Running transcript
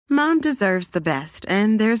Mom deserves the best,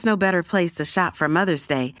 and there's no better place to shop for Mother's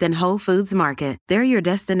Day than Whole Foods Market. They're your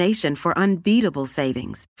destination for unbeatable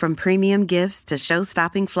savings, from premium gifts to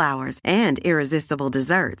show-stopping flowers and irresistible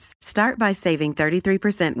desserts. Start by saving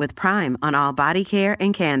 33% with Prime on all body care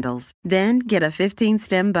and candles. Then get a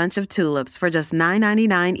 15-stem bunch of tulips for just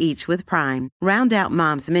 $9.99 each with Prime. Round out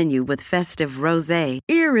Mom's menu with festive rosé,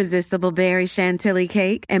 irresistible berry chantilly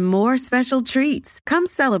cake, and more special treats. Come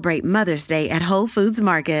celebrate Mother's Day at Whole Foods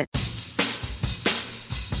Market.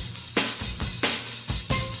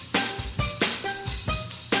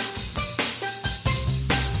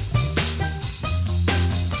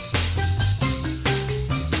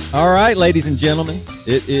 All right, ladies and gentlemen,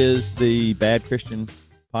 it is the Bad Christian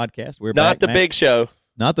Podcast. We're not back, the Matt. Big Show.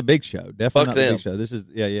 Not the Big Show. Definitely Fuck not them. the Big Show. This is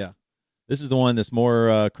This is the one that's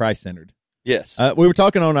more Christ-centered. Yes. We were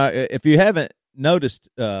talking on. If you haven't noticed,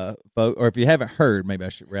 folks, or if you haven't heard, maybe I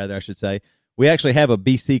should say, we actually have a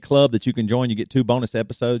BC Club that you can join. You get 2 bonus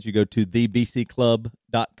episodes. You go to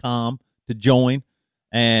thebcclub.com to join,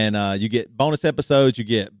 and you get bonus episodes. You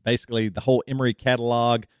get basically the whole Emory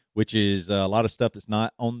catalog, which is a lot of stuff that's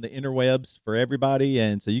not on the interwebs for everybody,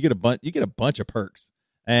 and so you get a bunch of perks.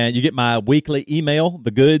 And you get my weekly email,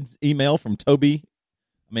 the goods email from Toby.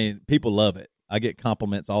 I mean, people love it. I get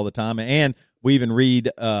compliments all the time, and we even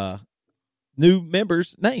read new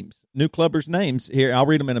members' names, new clubbers' names here. I'll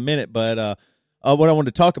read them in a minute, but what I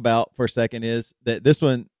wanted to talk about for a second is that this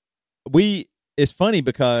one, it's funny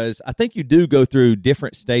because I think you do go through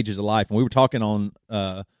different stages of life, and we were talking on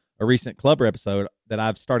a recent clubber episode that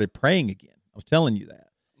I've started praying again. I was telling you that,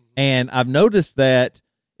 and I've noticed that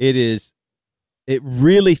it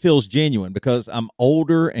really feels genuine because I'm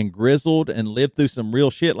older and grizzled and lived through some real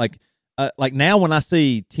shit. Like now when I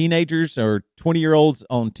see teenagers or 20-year-olds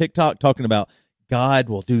on TikTok talking about God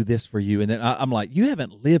will do this for you, and then I'm like, you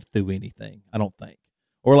haven't lived through anything, I don't think.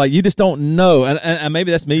 Or like you just don't know. And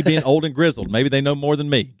maybe that's me being old and grizzled. Maybe they know more than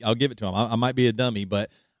me. I'll give it to them. I might be a dummy,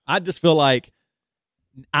 but I just feel like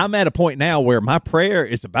I'm at a point now where my prayer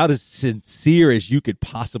is about as sincere as you could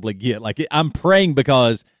possibly get. Like I'm praying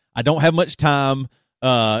because I don't have much time.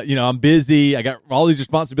 I'm busy. I got all these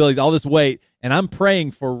responsibilities, all this weight, and I'm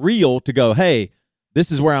praying for real to go, hey,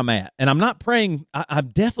 this is where I'm at. And I'm not praying. I'm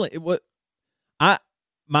definitely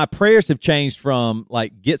my prayers have changed from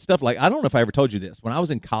like get stuff. Like, I don't know if I ever told you this. When I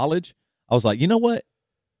was in college, I was like, you know what?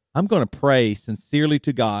 I'm going to pray sincerely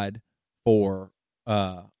to God for,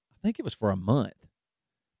 I think it was for a month,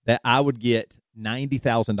 that I would get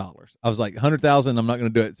 $90,000. I was like, 100,000, I'm not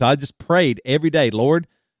going to do it. So I just prayed every day, Lord,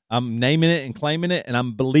 I'm naming it and claiming it, and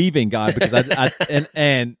I'm believing God because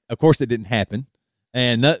and of course it didn't happen.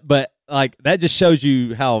 But like that just shows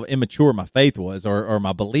you how immature my faith was, or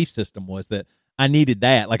my belief system was, that I needed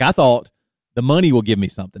that. Like I thought the money will give me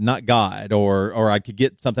something, not God, or I could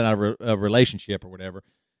get something out of a relationship or whatever.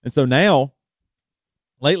 And so now,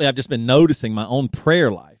 lately, I've just been noticing my own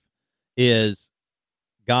prayer life is,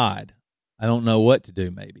 God, I don't know what to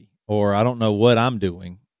do, maybe, or I don't know what I'm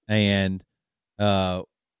doing, and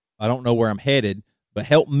I don't know where I'm headed, but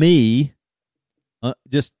help me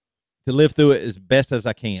just to live through it as best as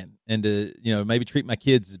I can, and to maybe treat my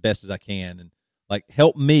kids as best as I can, and like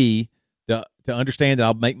help me to understand that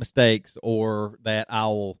I'll make mistakes, or that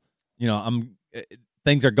I'll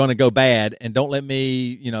things are going to go bad, and don't let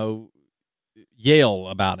me yell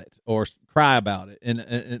about it or cry about it,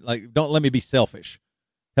 and like don't let me be selfish.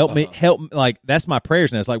 Help me, like that's my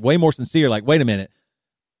prayers now. It's like way more sincere. Like, wait a minute,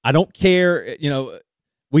 I don't care.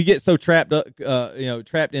 We get so trapped up,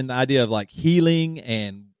 trapped in the idea of like healing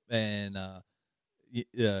and the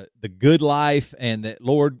good life, and that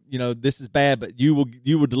Lord, this is bad, but you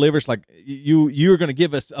will deliver us. Like you're going to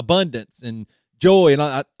give us abundance and joy, and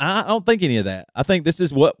I don't think any of that. I think this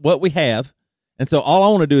is what we have, and so all I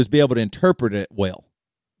want to do is be able to interpret it well.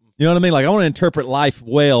 You know what I mean? Like I want to interpret life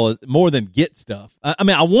well more than get stuff. I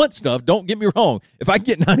mean, I want stuff. Don't get me wrong. If I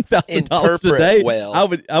get $90,000 a day, well,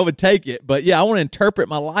 I would take it. But yeah, I want to interpret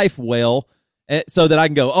my life well, so that I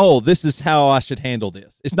can go, oh, this is how I should handle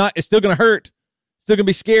this. It's still going to hurt. Still going to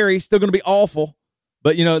be scary. Still going to be awful.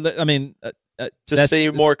 But I mean, to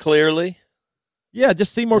see more clearly. Yeah,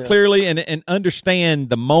 just see more clearly and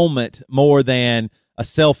understand the moment more than a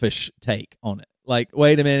selfish take on it. Like,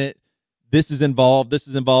 wait a minute. This is involved.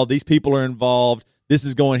 These people are involved. This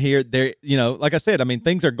is going here. There, like I said, I mean,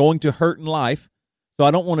 things are going to hurt in life. So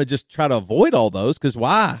I don't want to just try to avoid all those, because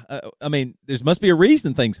why? I mean, there must be a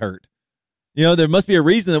reason things hurt. There must be a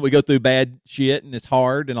reason that we go through bad shit and it's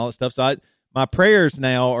hard and all that stuff. So my prayers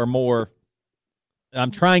now are more,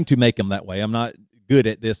 I'm trying to make them that way. I'm not good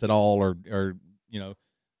at this at all, or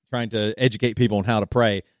trying to educate people on how to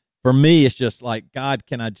pray. for me, it's just like, God,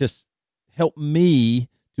 can I just help me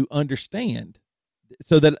to understand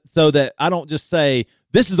so that I don't just say,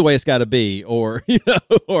 this is the way it's got to be, or,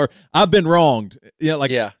 or I've been wronged.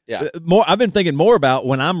 I've been thinking more about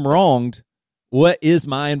when I'm wronged, what is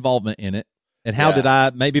my involvement in it? And how did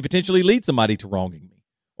I maybe potentially lead somebody to wronging me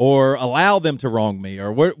or allow them to wrong me?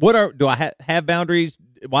 Or do I have boundaries?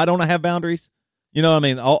 Why don't I have boundaries? You know what I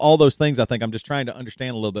mean? All those things, I think I'm just trying to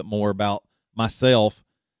understand a little bit more about myself.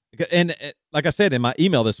 And like I said in my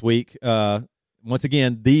email this week, once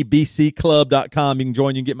again, thebcclub.com, you can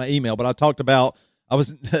join, you can get my email. But I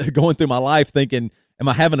was going through my life thinking, am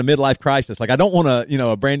I having a midlife crisis? Like, I don't want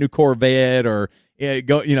a brand new Corvette or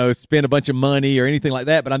go, spend a bunch of money or anything like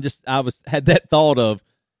that. But had that thought of,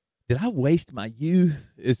 did I waste my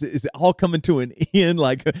youth? Is it all coming to an end?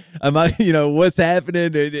 Like, am I, what's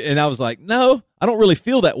happening? And I was like, no, I don't really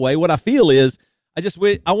feel that way. What I feel is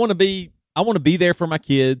I want to be there for my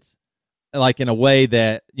kids, like in a way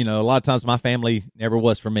that, a lot of times my family never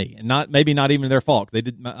was for me, and maybe not even their fault. They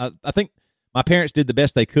did. I think my parents did the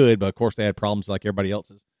best they could, but of course they had problems like everybody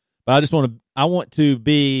else's. But I want to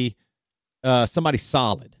be somebody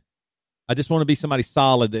solid. I just want to be somebody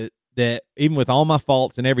solid that even with all my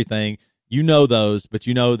faults and everything, those, but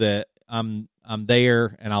that I'm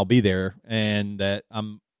there and I'll be there and that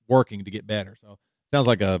I'm working to get better. So it sounds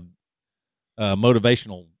like a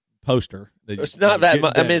motivational poster. It's not that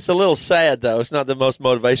much. I mean, it's a little sad though. It's not the most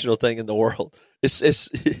motivational thing in the world. It's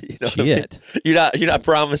shit. I mean? You're not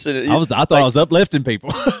promising it. I thought I was uplifting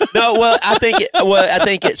people. No, well, I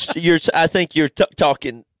think you're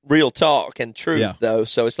talking real talk and truth though.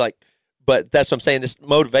 So it's like, but that's what I'm saying. This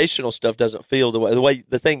motivational stuff doesn't feel the way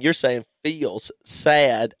the thing you're saying feels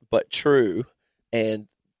sad, but true and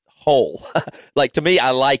whole. Like, to me,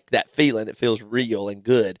 I like that feeling. It feels real and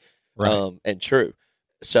good, right. And true.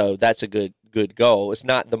 So that's a good goal. It's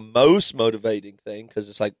not the most motivating thing because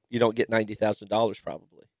it's like you don't get $90,000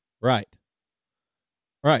 probably. Right.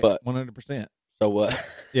 But 100%. So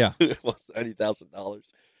yeah, what's $90,000?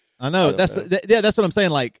 I know that's what I'm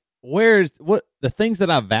saying. Like, what the things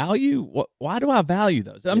that I value? Why do I value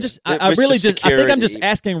those? I think I'm just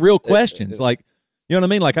asking real questions. Like, you know what I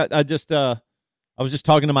mean? Like, I was just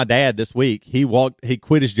talking to my dad this week. He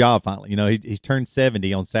quit his job finally. He's turned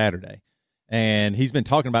 70 on Saturday. And he's been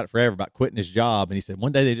talking about it forever, about quitting his job. And he said,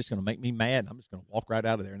 one day they're just going to make me mad, and I'm just going to walk right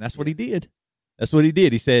out of there. And that's what he did.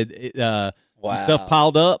 He said stuff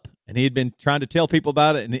piled up, and he had been trying to tell people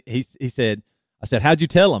about it. And he said, I said, how'd you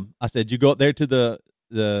tell him? I said, you go up there to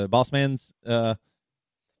the boss man's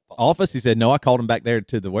office? He said, no, I called him back there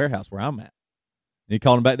to the warehouse where I'm at. And he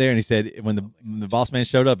called him back there, and he said, when the boss man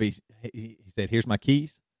showed up, he said, here's my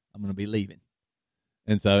keys. I'm going to be leaving.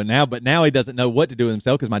 And so now he doesn't know what to do with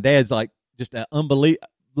himself because my dad's like, just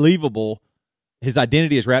unbelievable. His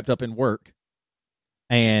identity is wrapped up in work,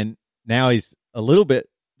 and now he's a little bit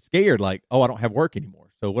scared. Like, oh, I don't have work anymore.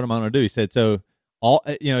 So what am I going to do? He said, so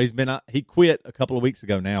he quit a couple of weeks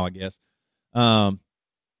ago now, I guess.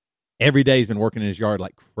 Every day he's been working in his yard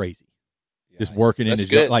like crazy, just working in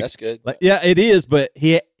his yard. Like, that's good. Like, yeah, it is, but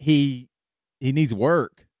he needs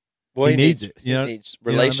work. Well, he needs it. He needs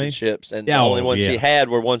relationships, and the only ones he had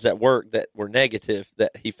were ones at work that were negative,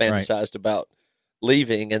 that he fantasized about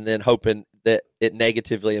leaving, and then hoping that it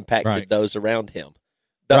negatively impacted those around him.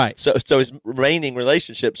 Right. So his remaining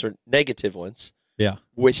relationships are negative ones,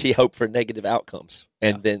 which he hoped for negative outcomes,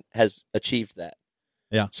 and then has achieved that.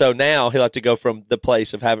 Yeah. So now he'll have to go from the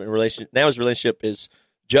place of having a relationship. Now his relationship is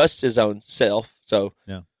just his own self. So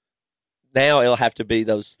now it'll have to be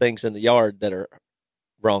those things in the yard that are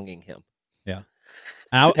wronging him. Yeah.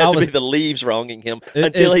 Have to be the leaves wronging him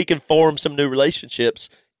until he can form some new relationships,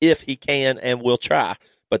 if he can and will try.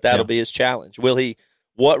 But that'll be his challenge.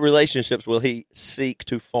 What relationships will he seek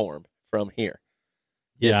to form from here?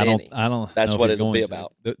 Yeah, I don't. That's what it'll be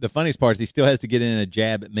about. The funniest part is he still has to get in a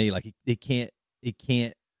jab at me. Like he can't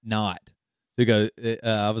not. So he goes,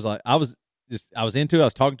 I was into it. I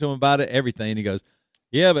was talking to him about it, everything. And he goes,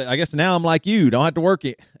 yeah, but I guess now I'm like you. Don't have to work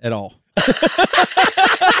it at all.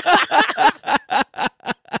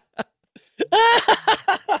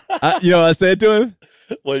 I said to him,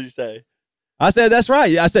 what did you say? I said, that's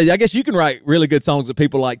right. I said, I guess you can write really good songs that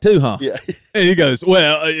people like too, huh? Yeah. And he goes,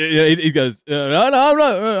 well, he goes, no,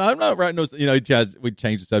 I'm not writing no, we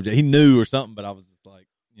changed the subject. He knew or something, but I was just like,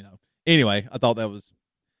 anyway, I thought that was,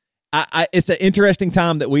 it's an interesting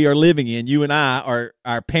time that we are living in. You and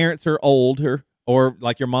our parents are older, or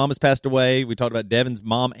like your mom has passed away. We talked about Devin's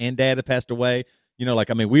mom and dad have passed away.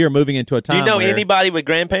 We are moving into a time. Do you know anybody with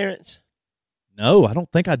grandparents? No, I don't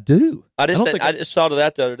think I do. I just thought of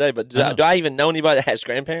that the other day. But do I even know anybody that has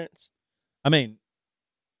grandparents? I mean,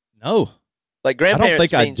 No. Like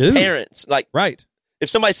grandparents I means do. parents. Like right. If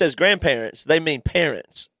somebody says grandparents, they mean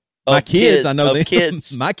parents. My kids, I know them.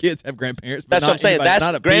 Kids. My kids have grandparents. But that's what I'm saying. That's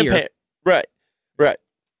not a grandparent. Right.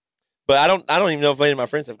 But I don't even know if any of my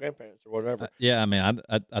friends have grandparents or whatever. Yeah, I mean,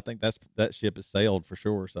 I think that ship has sailed for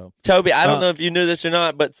sure. So, Toby, I don't know if you knew this or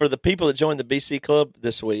not, but for the people that joined the BC Club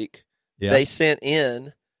this week, they sent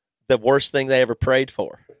in the worst thing they ever prayed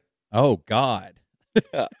for. Oh God!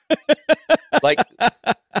 Like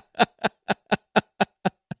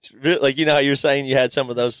you know how you were saying you had some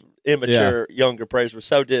of those immature younger prayers, but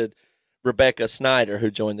so did Rebecca Snyder,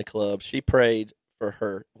 who joined the club. She prayed for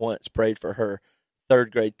her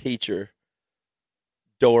third grade teacher,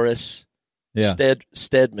 Doris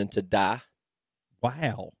Stedman, to die.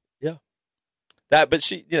 Wow. Yeah. But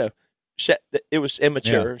she, it was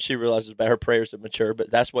immature. Yeah. She realizes about her prayers are mature, but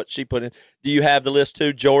that's what she put in. Do you have the list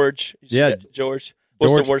too, George? George.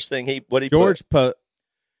 What's the worst thing he George put?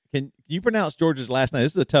 Can you pronounce George's last name?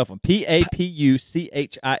 This is a tough one.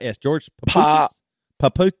 Papuchis. George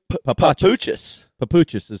Papuchis.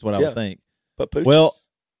 Papuchis is what I would think. Papuchis. Well,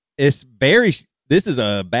 this is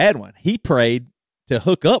a bad one. He prayed to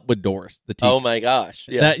hook up with Doris, the teacher. Oh my gosh!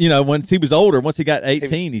 Yeah, that, once he was older, once he got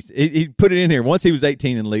 18, he put it in here. Once he was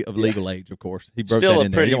 18 of legal age, of course, he broke that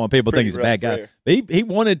in there. You don't want people to think he's a bad guy. But he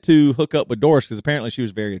wanted to hook up with Doris because apparently she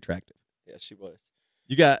was very attractive. Yeah, she was.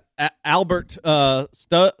 You got Albert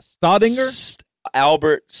Staudinger.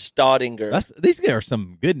 Albert Staudinger. These are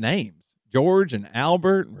some good names. George and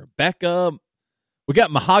Albert and Rebecca. We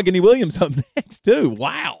got Mahogany Williams up next too.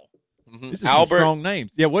 Wow. Mm-hmm. This is some strong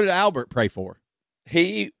names. Yeah, what did Albert pray for?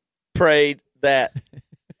 He prayed that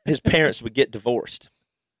his parents would get divorced.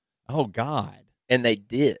 Oh, God. And they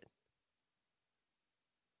did.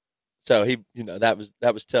 So he, that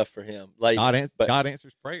was tough for him. God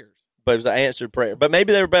answers prayers. But it was an answered prayer. But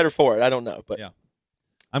maybe they were better for it. I don't know. But yeah.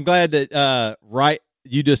 I'm glad that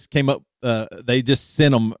you just came up, they just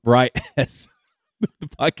sent them right as the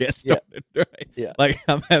podcast started. Yeah. Right? Yeah. Like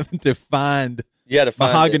I'm having to find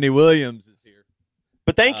Mahogany it. Williams is here.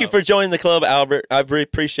 But thank you for joining the club, Albert. I really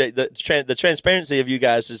appreciate the transparency of you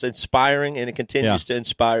guys is inspiring, and it continues to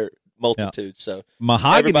inspire multitudes. Yeah. So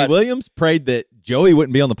Mahogany Williams prayed that Joey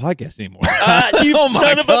wouldn't be on the podcast anymore. You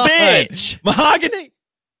son of a bitch. Mahogany.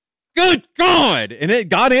 Good God. And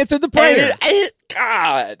God answered the prayer.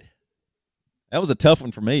 God. That was a tough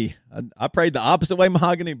one for me. I prayed the opposite way,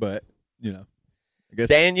 Mahogany, but, I guess.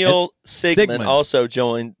 Daniel Sigmund also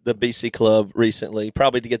joined the BC Club recently,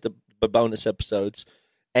 probably to get the bonus episodes.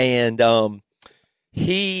 And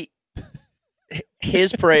his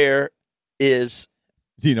prayer is.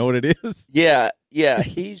 Do you know what it is? Yeah.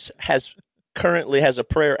 Currently has a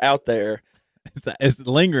prayer out there. It's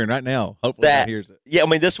lingering right now. Hopefully God hears it. Yeah, I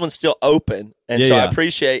mean, this one's still open. And I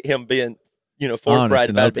appreciate him being,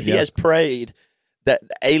 forthright about it. But he has prayed that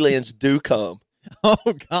the aliens do come. Oh,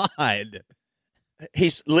 God.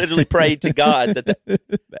 He's literally prayed to God that the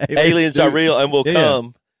aliens are real and will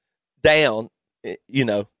come down, to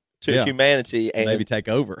humanity. And maybe take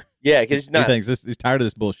over. Yeah, because he thinks he's tired of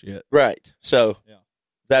this bullshit. Right. So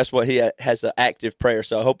that's what he has an active prayer.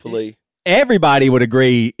 So hopefully. Everybody would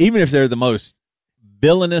agree, even if they're the most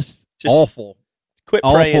villainous, awful,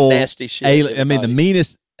 praying nasty shit.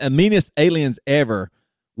 The meanest aliens ever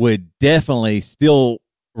would definitely still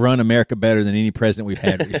run America better than any president we've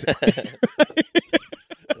had recently.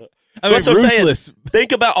 That's what I'm saying.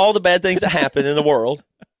 Think about all the bad things that happen in the world,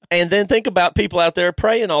 and then think about people out there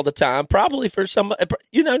praying all the time, probably for some,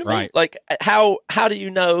 you know what I mean? Right. Like, how do you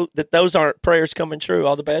know that those aren't prayers coming true,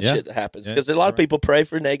 all the bad shit that happens? Because a lot of people pray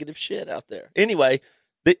for negative shit out there. Anyway,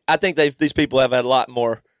 I think these people have had a lot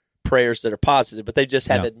more prayers that are positive, but they just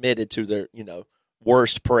have admitted to their,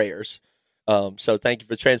 worst prayers. So thank you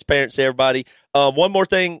for transparency, everybody. One more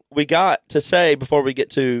thing we got to say before we get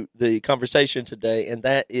to the conversation today, and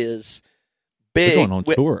that is big. We're going on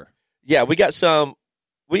tour. Yeah, we got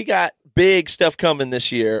big stuff coming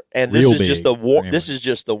this year, and this is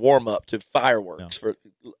just the warm up to fireworks for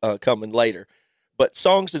coming later. But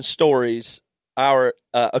Songs and Stories, our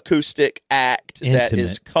acoustic act that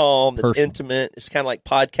is calm, that's intimate. It's kind of like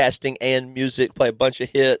podcasting and music. Play a bunch of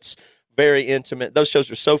hits, very intimate. Those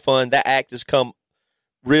shows are so fun. That act has come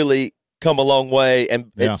a long way,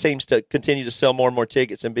 and it seems to continue to sell more and more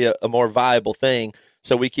tickets and be a more viable thing.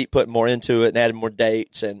 So we keep putting more into it and adding more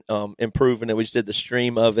dates and improving it. We just did the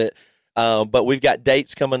stream of it. But we've got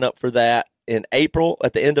dates coming up for that in April,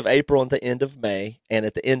 at the end of April and the end of May. And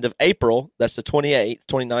at the end of April, that's the 28th,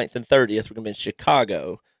 29th, and 30th, we're going to be in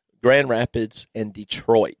Chicago, Grand Rapids, and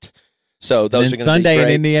Detroit. So those are going to be Sunday great.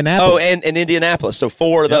 in Indianapolis. Oh, and Indianapolis. So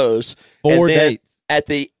 4 of those. 4 dates. At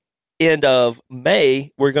the end of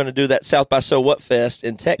May, we're going to do that South by So What Fest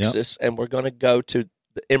in Texas, and we're going to go to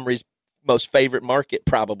Emery's most favorite market,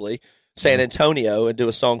 probably, San Antonio, and do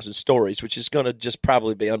a Songs and Stories, which is going to just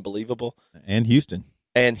probably be unbelievable. And Houston.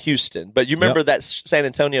 But you remember that San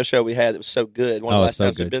Antonio show we had? It was so good. One of the last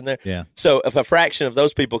times we've been there. Yeah. So if a fraction of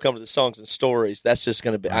those people come to the Songs and Stories, that's just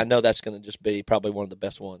going to be, I know that's going to just be probably one of the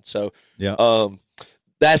best ones. So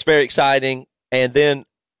that's very exciting. And then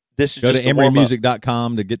this is go just to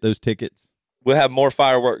emerymusic.com to get those tickets. We'll have more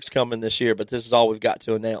fireworks coming this year, but this is all we've got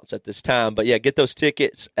to announce at this time. But yeah, get those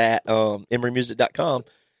tickets at emerymusic.com.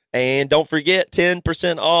 And don't forget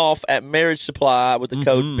 10% off at Marriage Supply with the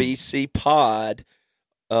code BCPOD.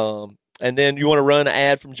 And then you want to run an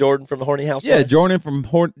ad from Jordan from the Horny Housewife? Yeah, Jordan from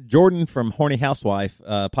Horny Housewife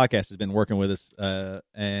podcast has been working with us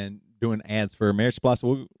and doing ads for Marriage Supply.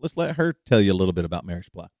 So let's let her tell you a little bit about Marriage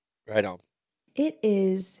Supply. Right on. It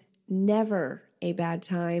is never a bad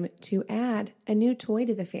time to add a new toy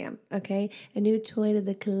to the fam, okay? A new toy to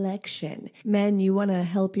the collection. Men, you want to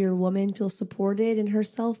help your woman feel supported in her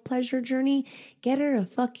self-pleasure journey? Get her a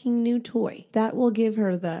fucking new toy. That will give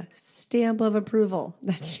her the stamp of approval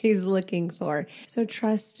that she's looking for. So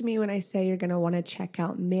trust me when I say you're going to want to check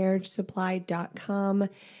out marriagesupply.com.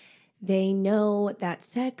 They know that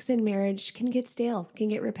sex and marriage can get stale, can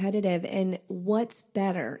get repetitive, and what's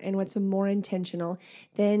better and what's more intentional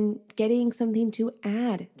than getting something to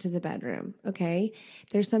add to the bedroom, okay?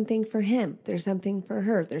 There's something for him, there's something for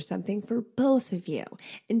her, there's something for both of you.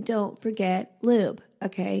 And don't forget lube,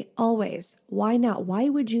 okay? Always. Why not? Why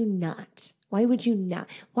would you not? Why would you not?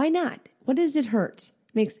 Why not? What does it hurt?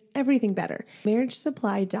 Makes everything better.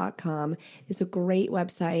 MarriageSupply.com is a great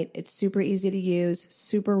website. It's super easy to use,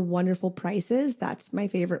 super wonderful prices. That's my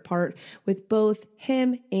favorite part, with both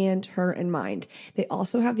him and her in mind. They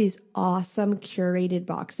also have these awesome curated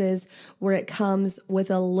boxes where it comes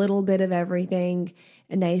with a little bit of everything,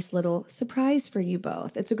 a nice little surprise for you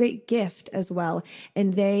both. It's a great gift as well.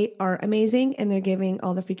 And they are amazing, and they're giving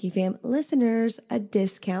all the Freaky Fam listeners a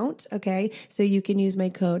discount, okay? So you can use my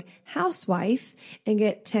code HOUSEWIFE and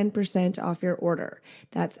get 10% off your order.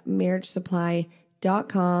 That's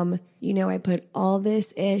marriagesupply.com. You know I put all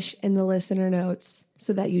this ish in the listener notes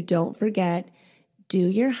so that you don't forget. Do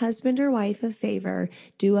your husband or wife a favor.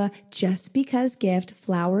 Do a just because gift.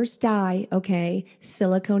 Flowers die, okay?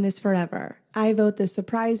 Silicone is forever. I vote the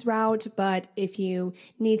surprise route, but if you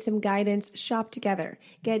need some guidance, shop together.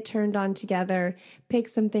 Get turned on together. Pick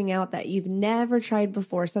something out that you've never tried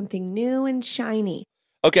before, something new and shiny.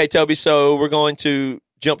 Okay, Toby, so we're going to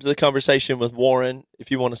jump to the conversation with Warren.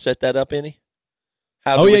 If you want to set that up, any?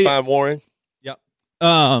 How do we find Warren? Yep.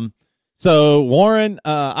 So Warren,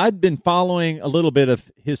 I'd been following a little bit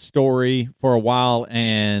of his story for a while,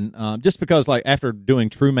 and just because, like, after doing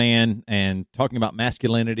True Man and talking about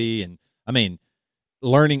masculinity, and I mean,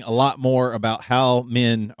 learning a lot more about how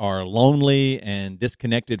men are lonely and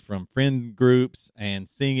disconnected from friend groups, and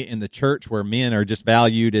seeing it in the church where men are just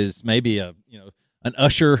valued as maybe an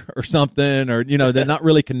usher or something, or they're not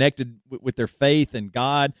really connected with their faith and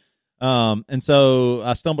God. And so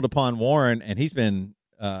I stumbled upon Warren, and he's been.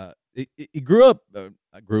 He grew up.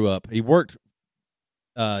 He worked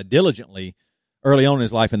diligently early on in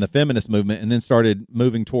his life in the feminist movement, and then started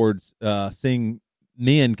moving towards seeing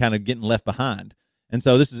men kind of getting left behind. And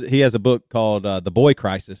so he has a book called The Boy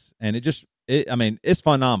Crisis, and it's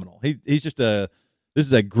phenomenal. This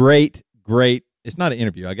is a great. It's not an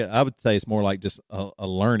interview. I would say it's more like just a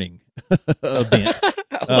learning event.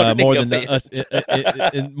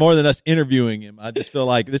 More than us interviewing him. I just feel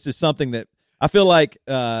like this is something that. I feel like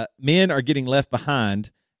men are getting left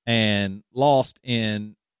behind and lost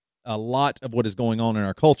in a lot of what is going on in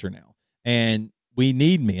our culture now. And we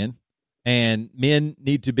need men, and men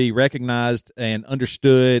need to be recognized and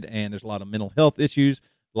understood. And there's a lot of mental health issues,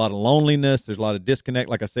 a lot of loneliness. There's a lot of disconnect,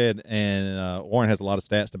 like I said. And Warren has a lot of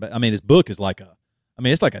stats his book is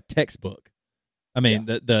it's like a textbook.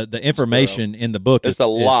 The information in the book is a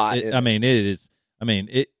lot.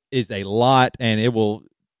 It is a lot, and it will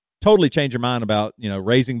totally change your mind about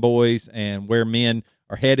raising boys and where men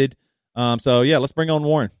are headed. So yeah, let's bring on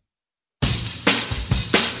Warren.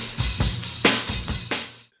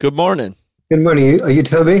 Good morning. Good morning. Are you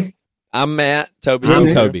Toby? I'm Matt. Toby.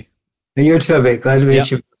 I'm Toby. And you're Toby. Glad to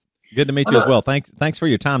meet you. Good to meet you as well. Thanks for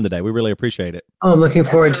your time today. We really appreciate it. Oh, I'm looking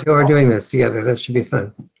forward to our doing this together. That should be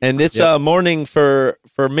fun. And it's morning for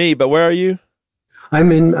me, but where are you? I'm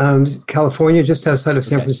in California, just outside of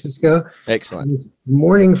San Francisco. Excellent. It's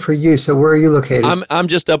morning for you. So where are you located? I'm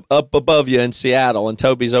just up above you in Seattle, and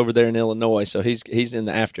Toby's over there in Illinois. So he's in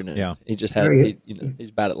the afternoon. Yeah. He just had he's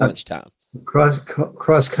about at lunchtime.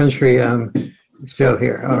 Cross country show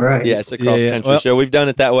here. All right. Yeah, it's a cross country show. We've done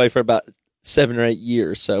it that way for about 7 or 8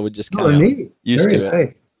 years, so we just kind of used to it.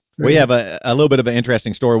 Nice. We have a little bit of an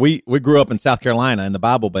interesting story. We grew up in South Carolina in the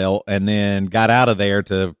Bible Belt, and then got out of there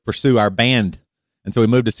to pursue our band. And so we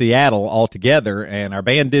moved to Seattle all together, and our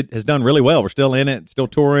band has done really well. We're still in it, still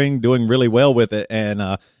touring, doing really well with it.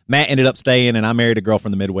 And Matt ended up staying, and I married a girl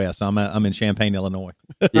from the Midwest. So I'm in Champaign, Illinois.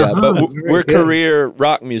 Yeah, but we're career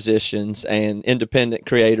rock musicians and independent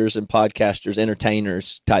creators and podcasters,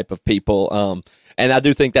 entertainers type of people. And I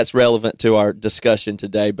do think that's relevant to our discussion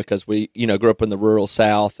today because we, grew up in the rural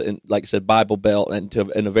South and, like I said, Bible Belt and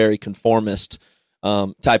in a very conformist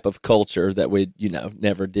type of culture that we,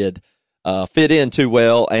 never did fit in too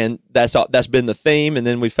well. And that's been the theme. And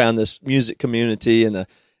then we found this music community and the,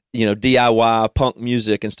 DIY punk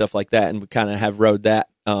music and stuff like that. And we kind of have rode that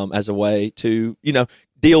as a way to,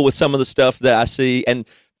 deal with some of the stuff that I see and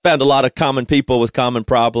found a lot of common people with common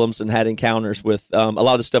problems and had encounters with a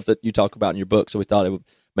lot of the stuff that you talk about in your book. So we thought it would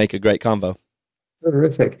make a great convo.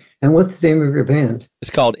 Terrific. And what's the name of your band? It's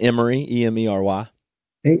called Emery, E-M-E-R-Y.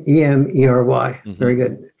 E-M-E-R-Y. Mm-hmm. Very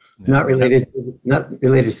good. Not related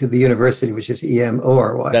to the university, which is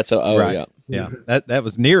E-M-O-R-Y. That's right. Yeah. That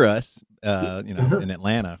was near us, in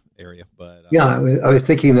Atlanta area. But I was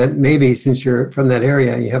thinking that maybe since you're from that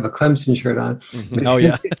area and you have a Clemson shirt on. Mm-hmm. Oh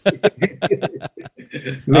yeah.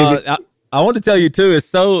 I want to tell you too. It's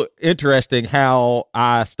so interesting how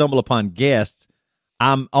I stumble upon guests.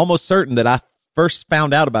 I'm almost certain that I first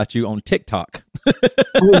found out about you on TikTok.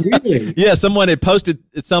 Oh, really? Yeah, someone had posted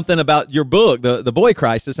something about your book, the Boy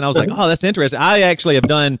Crisis, and I was like, oh, that's interesting. I actually I've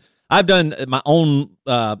done my own,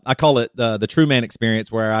 I call it the True Man Experience,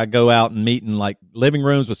 where I go out and meet in like living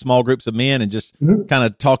rooms with small groups of men and just kind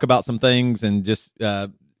of talk about some things and just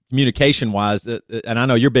communication wise. And I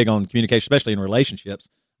know you're big on communication, especially in relationships.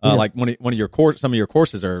 Like some of your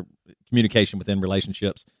courses are communication within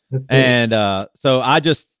relationships. And so I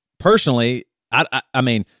just personally, I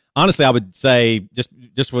mean, honestly, I would say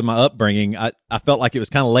just with my upbringing, I felt like it was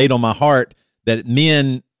kind of laid on my heart that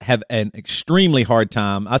men have an extremely hard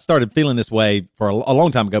time. I started feeling this way for a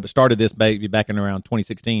long time ago, but started this baby back in around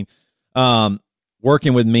 2016,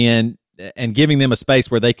 working with men and giving them a space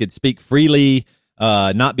where they could speak freely,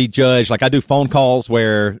 not be judged. Like I do phone calls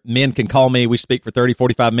where men can call me, we speak for 30,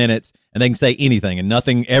 45 minutes, and they can say anything and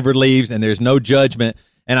nothing ever leaves and there's no judgment.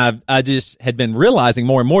 And I just had been realizing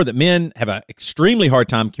more and more that men have an extremely hard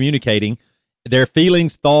time communicating their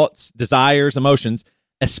feelings, thoughts, desires, emotions,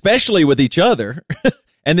 especially with each other.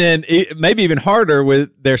 And then maybe even harder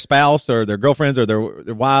with their spouse or their girlfriends or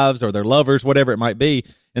their wives or their lovers, whatever it might be.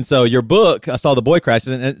 And so your book, I saw The Boy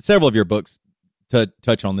Crisis, and several of your books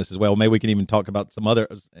touch on this as well. Maybe we can even talk about some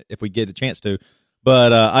others if we get a chance to.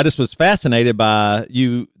 But I just was fascinated by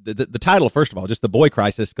the title, first of all, just The Boy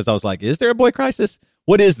Crisis, because I was like, is there a boy crisis?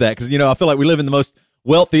 What is that? Because, I feel like we live in the most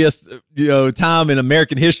wealthiest, time in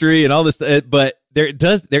American history and all this, but there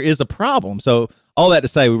is a problem. So all that to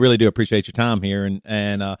say, we really do appreciate your time here.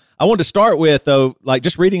 And I wanted to start with, though, like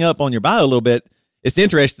just reading up on your bio a little bit. It's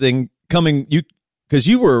interesting because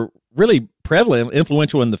you were really prevalent,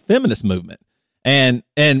 influential in the feminist movement. And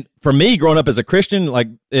for me, growing up as a Christian, like,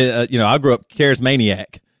 I grew up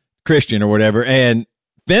charismaniac Christian or whatever, and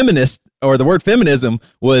feminist, or the word feminism,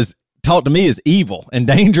 was taught to me as evil and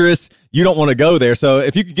dangerous. You don't want to go there. So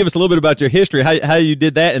if you could give us a little bit about your history, how you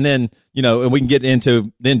did that, and then, and we can get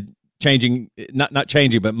into then changing, not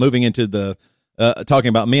changing, but moving into the talking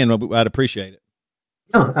about men, I'd appreciate it.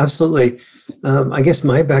 No, absolutely. I guess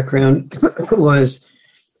my background was,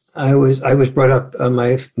 I was brought up,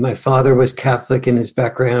 my father was Catholic in his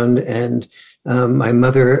background, and my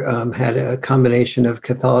mother had a combination of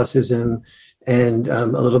Catholicism and a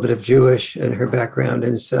little bit of Jewish in her background.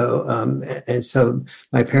 And so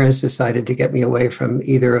my parents decided to get me away from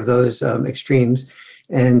either of those extremes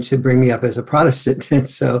and to bring me up as a Protestant. And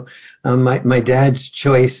so my dad's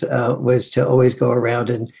choice was to always go around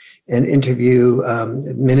and interview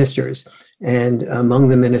ministers. And among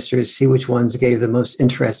the ministers, see which ones gave the most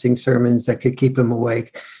interesting sermons that could keep him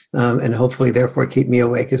awake, and hopefully, therefore, keep me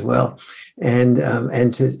awake as well. And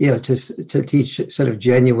to teach sort of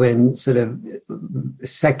genuine, sort of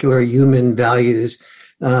secular human values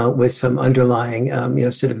with some underlying,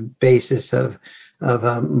 sort of basis of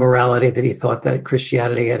morality that he thought that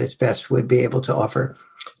Christianity at its best would be able to offer.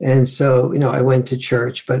 And so, I went to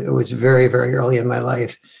church, but it was very, very early in my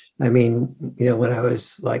life. I mean, when I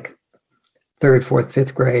was like 3rd, 4th,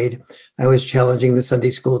 5th grade, I was challenging the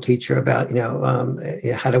Sunday school teacher about,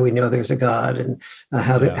 how do we know there's a God, and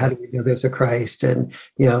how do we know there's a Christ, and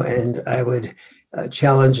and I would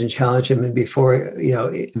challenge him, and before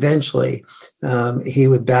eventually he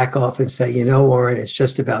would back off and say, Warren, it's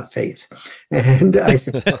just about faith. And I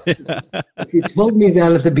said, if you told me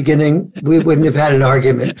that at the beginning, we wouldn't have had an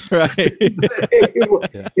argument. Right.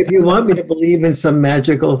 If you want me to believe in some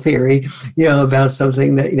magical theory, about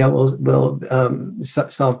something that will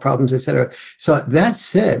solve problems, etc. So that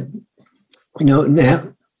said,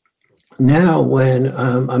 now when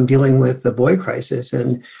I'm dealing with the boy crisis,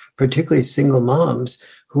 and particularly single moms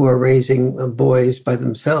who are raising boys by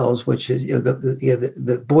themselves, which is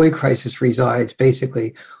the boy crisis resides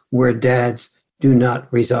basically where dads do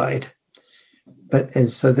not reside. And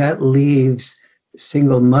so that leaves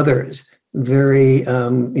single mothers very,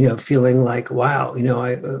 feeling like, wow,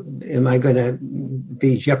 am I going to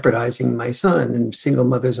be jeopardizing my son? And single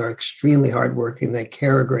mothers are extremely hardworking. They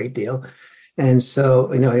care a great deal. And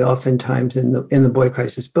so, I oftentimes in the Boy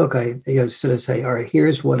Crisis book, I sort of say, all right,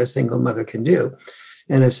 here's what a single mother can do.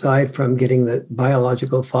 And aside from getting the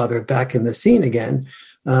biological father back in the scene again,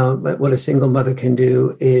 what a single mother can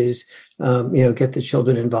do is, get the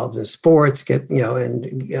children involved in sports, and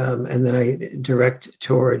then I direct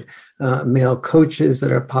toward male coaches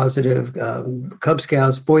that are positive, Cub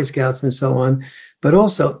Scouts, Boy Scouts, and so on, but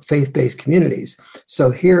also faith-based communities.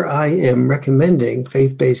 So here I am recommending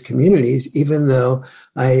faith-based communities, even though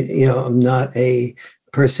I'm not a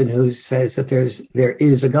person who says that there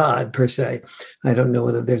is a God per se. I don't know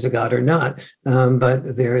whether there's a God or not, but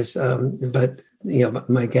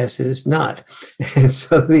my guess is not. And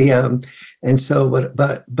so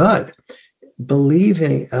but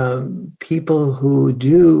believing people who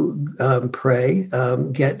do pray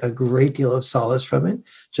get a great deal of solace from it,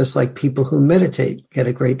 just like people who meditate get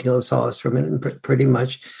a great deal of solace from it. And pretty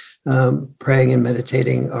much praying and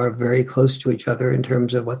meditating are very close to each other in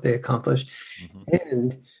terms of what they accomplish. Mm-hmm.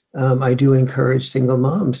 And I do encourage single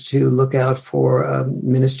moms to look out for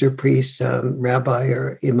minister, priest, rabbi,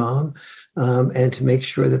 or imam, and to make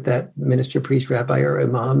sure that minister, priest, rabbi, or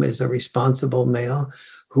imam is a responsible male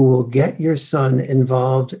who will get your son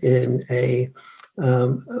involved in a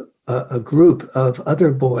group of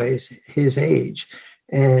other boys his age,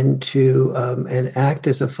 and to act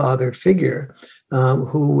as a father figure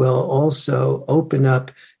who will also open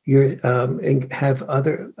up and have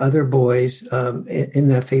other boys in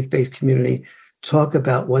that faith-based community talk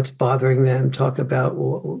about what's bothering them, talk about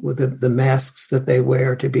the masks that they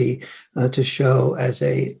wear to show as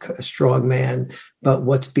a strong man, but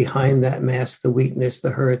what's behind that mask, the weakness, the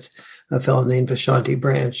hurts. A fellow named Ashanti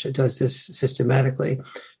Branch does this systematically.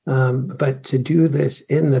 But to do this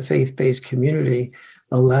in the faith-based community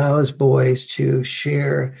allows boys to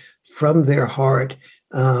share from their heart.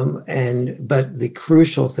 But the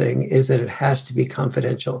crucial thing is that it has to be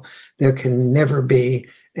confidential. There can never be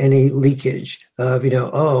any leakage of,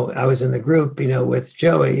 I was in the group, with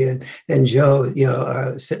Joey and Joe,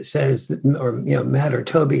 says, or, Matt or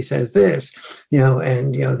Toby says this,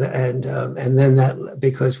 and then that,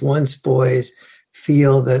 because once boys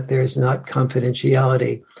feel that there's not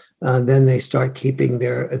confidentiality, then they start keeping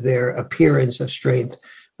their appearance of strength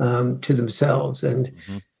to themselves. And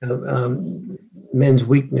men's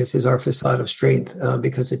weakness is our facade of strength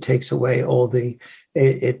because it takes away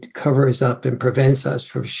it covers up and prevents us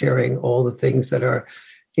from sharing all the things that are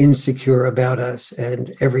insecure about us.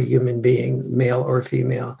 And every human being, male or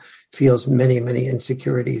female, feels many, many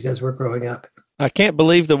insecurities as we're growing up. I can't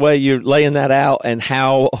believe the way you're laying that out and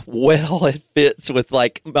how well it fits with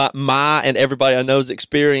like my and everybody I know's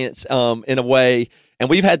experience in a way. And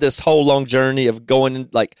we've had this whole long journey of going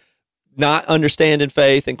like not understanding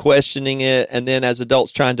faith and questioning it, and then as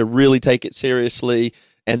adults trying to really take it seriously,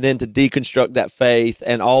 and then to deconstruct that faith,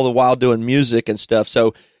 and all the while doing music and stuff.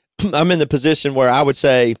 So I'm in the position where I would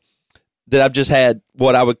say that I've just had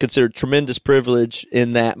what I would consider tremendous privilege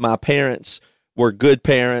in that my parents were good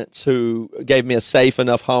parents who gave me a safe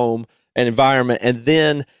enough home and environment. And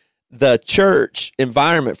then the church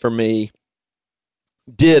environment for me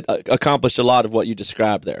did accomplish a lot of what you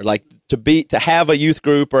described there. Like to have a youth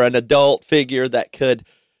group or an adult figure that could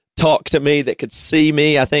talk to me, that could see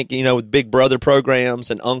me. I think, with Big Brother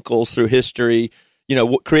programs and uncles through history,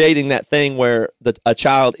 creating that thing where a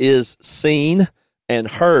child is seen and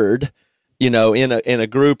heard, in a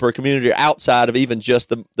group or a community or outside of even just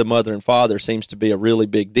the mother and father seems to be a really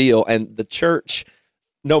big deal. And the church,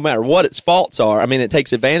 no matter what its faults are, I mean, it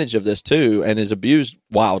takes advantage of this too and is abused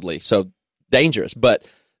wildly. So dangerous, but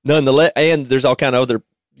nonetheless, and there's all kind of other,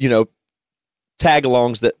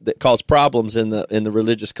 tag-alongs that cause problems in the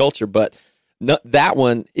religious culture, but that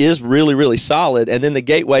one is really, really solid. And then the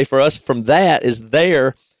gateway for us from that is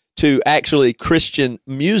there to actually Christian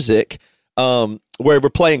music, where we're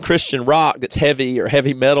playing Christian rock that's heavy or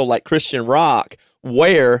heavy metal like Christian rock,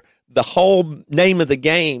 where the whole name of the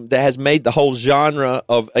game that has made the whole genre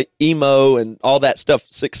of emo and all that stuff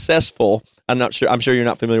successful. I'm sure you're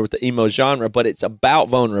not familiar with the emo genre, but it's about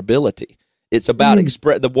vulnerability. It's about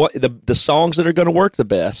the songs that are going to work the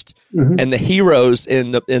best, and the heroes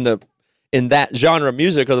in that genre of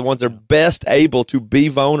music are the ones that are best able to be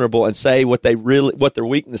vulnerable and say what their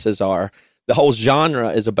weaknesses are. The whole genre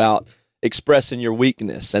is about expressing your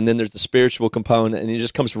weakness, and then there's the spiritual component, and it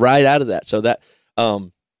just comes right out of that. So that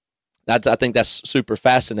I think that's super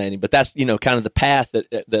fascinating. But that's kind of the path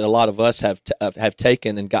that a lot of us have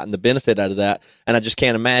taken and gotten the benefit out of that. And I just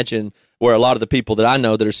can't imagine where a lot of the people that I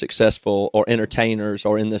know that are successful or entertainers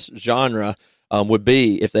or in this genre would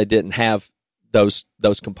be if they didn't have those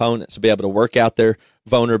components, to be able to work out their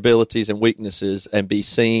vulnerabilities and weaknesses and be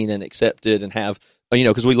seen and accepted and have,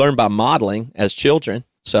 because we learn by modeling as children.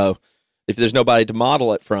 So if there's nobody to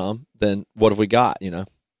model it from, then what have we got,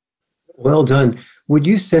 Well done. Would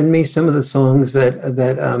you send me some of the songs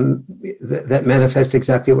that manifest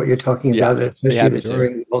exactly what you're talking about, especially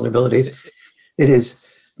during vulnerabilities? There's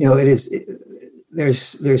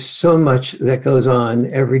so much that goes on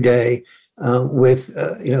every day with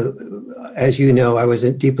as you know, I was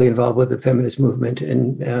deeply involved with the feminist movement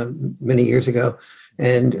many years ago,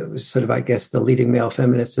 and it was sort of, I guess, the leading male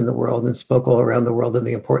feminist in the world, and spoke all around the world on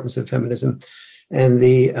the importance of feminism. And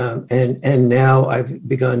and now I've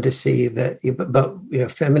begun to see that, but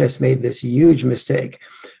feminists made this huge mistake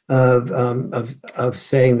of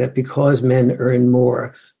saying that because men earn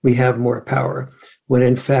more, we have more power. When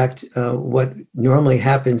in fact, what normally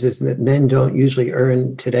happens is that men don't usually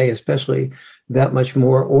earn today, especially, that much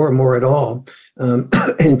more or more at all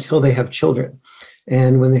until they have children.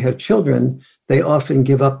 And when they have children, they often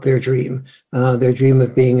give up their dream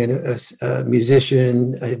of being a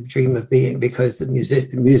musician, a dream of being, because the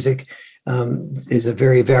music is a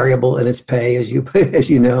very variable in its pay, as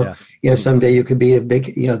you know. Yeah. Someday you could be a big,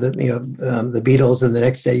 the Beatles, and the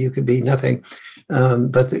next day you could be nothing.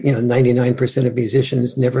 But 99% of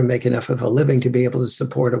musicians never make enough of a living to be able to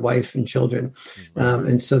support a wife and children,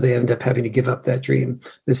 and so they end up having to give up that dream.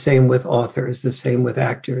 The same with authors, the same with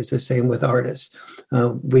actors, the same with artists.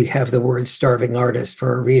 We have the word starving artist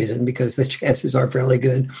for a reason, because the chances are fairly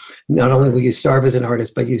good. Not only will you starve as an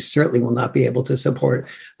artist, but you certainly will not be able to support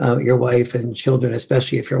your wife and children,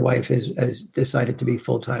 especially if your wife has decided to be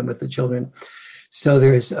full-time with the children. So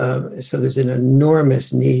there's an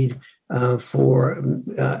enormous need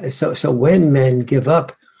so when men give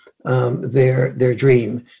up their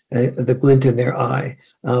dream, the glint in their eye,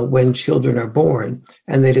 when children are born,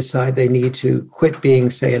 and they decide they need to quit being,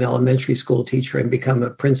 say, an elementary school teacher and become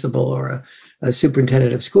a principal or a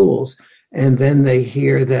superintendent of schools, and then they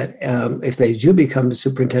hear that if they do become the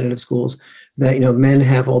superintendent of schools, that men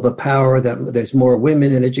have all the power, that there's more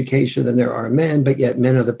women in education than there are men, but yet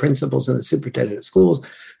men are the principals and the superintendent of schools.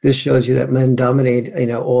 This shows you that men dominate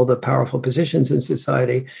all the powerful positions in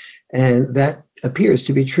society, and that appears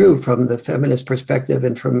to be true from the feminist perspective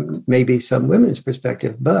and from maybe some women's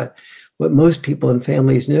perspective. But what most people and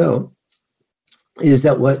families know is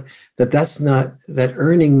that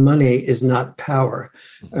earning money is not power.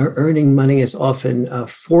 Earning money is often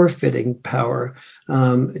forfeiting power,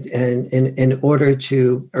 and in order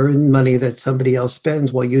to earn money that somebody else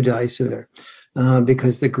spends while you die sooner.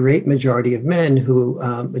 Because the great majority of men who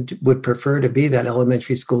would prefer to be that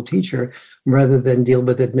elementary school teacher rather than deal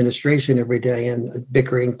with administration every day and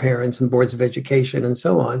bickering parents and boards of education and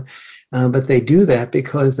so on. But they do that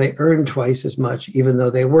because they earn twice as much, even though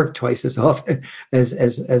they work twice as often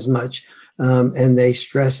as much. And they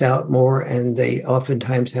stress out more, and they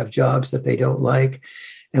oftentimes have jobs that they don't like.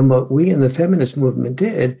 And what we in the feminist movement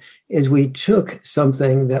did is we took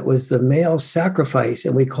something that was the male sacrifice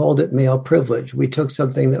and we called it male privilege. We took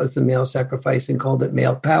something that was the male sacrifice and called it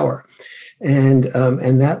male power. And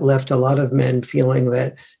that left a lot of men feeling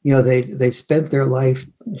that, they spent their life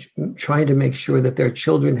trying to make sure that their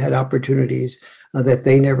children had opportunities that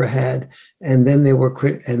they never had. And then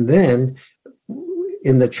and then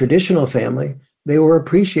in the traditional family, they were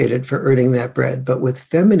appreciated for earning that bread. But with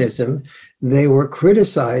feminism, they were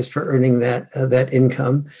criticized for earning that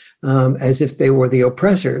income as if they were the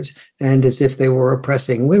oppressors and as if they were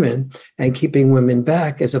oppressing women and keeping women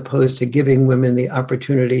back, as opposed to giving women the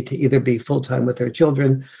opportunity to either be full-time with their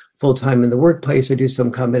children, full-time in the workplace, or do some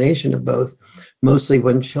combination of both. Mostly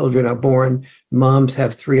when children are born, moms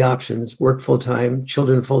have three options: work full-time,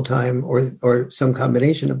 children full-time, or some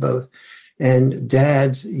combination of both. And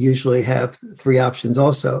dads usually have three options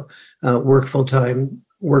also: work full-time,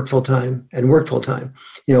 work full time and work full time,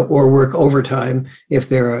 or work overtime if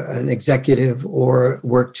they're an executive, or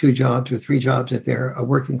work 2 jobs or 3 jobs if they're a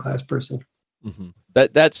working class person. Mm-hmm.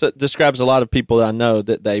 That describes a lot of people that I know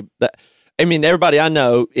everybody I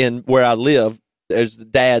know in where I live, there's the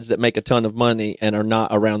dads that make a ton of money and are not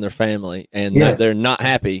around their family, and they're not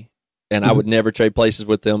happy. And I would never trade places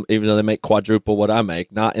with them, even though they make quadruple what I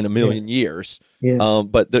make, not in a million years. Yes.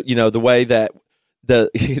 But the way that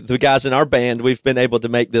the guys in our band, we've been able to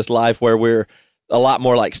make this life where we're a lot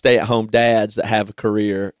more like stay-at-home dads that have a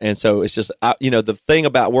career. And so it's just, the thing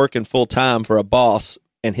about working full-time for a boss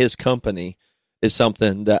and his company is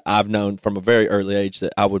something that I've known from a very early age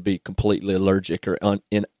that I would be completely allergic or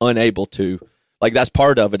unable to. Like, that's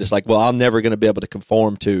part of it. It's like, well, I'm never going to be able to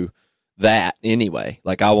conform to that anyway.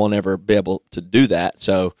 Like, I won't ever be able to do that.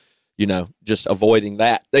 So, just avoiding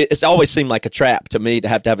that. It's always seemed like a trap to me to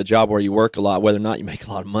have a job where you work a lot, whether or not you make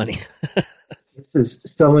a lot of money. This is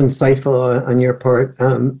so insightful on your part,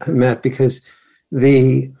 Matt, because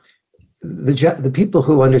the people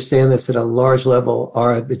who understand this at a large level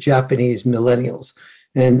are the Japanese millennials.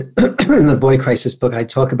 And in the Boy Crisis book, I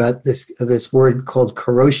talk about this word called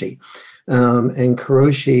karoshi. And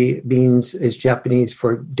karoshi is Japanese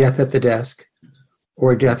for death at the desk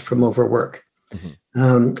or death from overwork. Mm-hmm.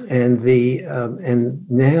 And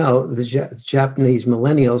now the Japanese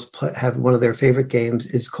millennials have one of their favorite games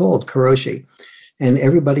is called karoshi, and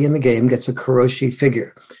everybody in the game gets a karoshi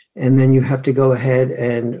figure, and then you have to go ahead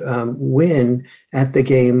and win at the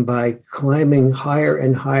game by climbing higher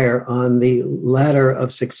and higher on the ladder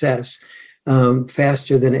of success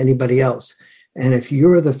faster than anybody else. And if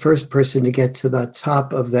you're the first person to get to the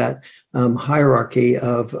top of that hierarchy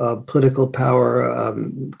of political power,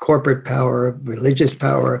 corporate power, religious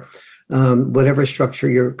power, whatever structure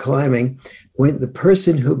you're climbing, when the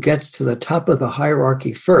person who gets to the top of the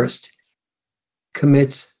hierarchy first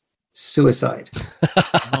commits suicide.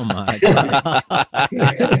 Oh my God.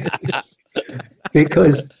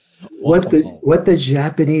 Because what the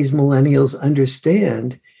Japanese millennials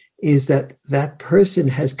understand is that that person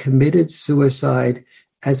has committed suicide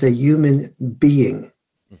as a human being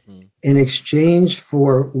in exchange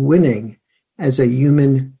for winning as a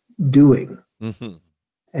human doing. Mm-hmm.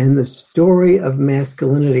 And the story of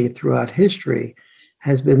masculinity throughout history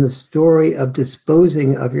has been the story of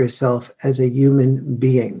disposing of yourself as a human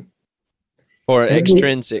being. For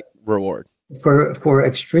extrinsic reward. For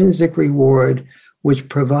extrinsic reward, which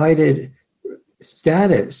provided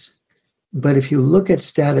status. But if you look at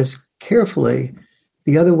status carefully,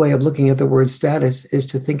 the other way of looking at the word status is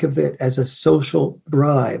to think of it as a social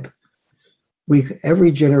bribe.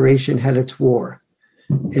 Every generation had its war.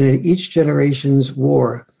 And in each generation's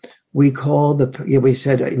war, we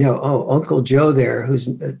said, Uncle Joe there, whose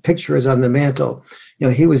picture is on the mantle,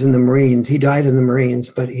 he was in the Marines. He died in the Marines,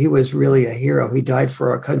 but he was really a hero. He died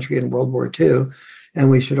for our country in World War II, and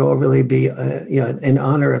we should all really be, in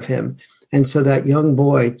honor of him. And so that young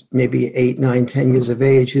boy, maybe 8, 9, 10 years of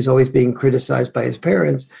age, who's always being criticized by his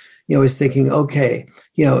parents, is thinking, okay,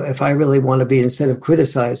 if I really want to be, instead of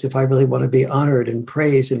criticized, if I really want to be honored and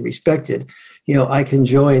praised and respected, I can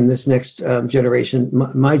join this next generation,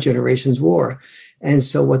 my generation's war. And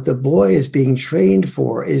so what the boy is being trained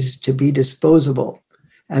for is to be disposable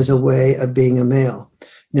as a way of being a male.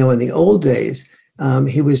 Now, in the old days,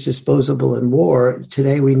 he was disposable in war.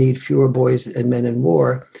 Today, we need fewer boys and men in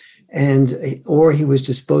war. Or he was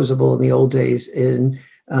disposable in the old days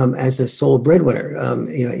as a sole breadwinner.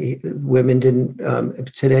 Women didn't.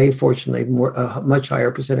 Today, fortunately, a much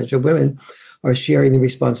higher percentage of women are sharing the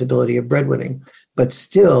responsibility of breadwinning. But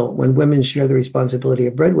still, when women share the responsibility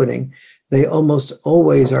of breadwinning, they almost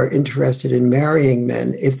always are interested in marrying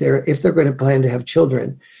men. If they're going to plan to have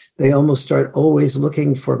children, they almost start always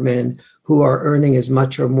looking for men who are earning as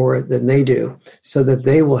much or more than they do, so that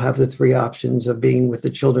they will have the 3 options of being with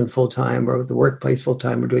the children full-time or with the workplace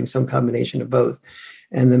full-time or doing some combination of both,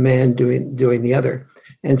 and the man doing the other.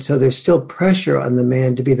 And so there's still pressure on the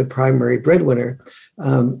man to be the primary breadwinner,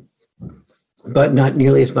 but not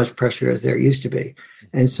nearly as much pressure as there used to be.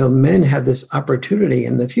 And so men have this opportunity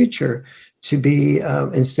in the future to be,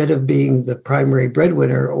 instead of being the primary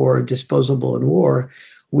breadwinner or disposable in war,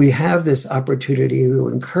 we have this opportunity to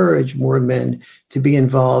encourage more men to be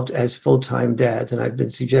involved as full-time dads. And I've been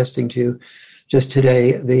suggesting to just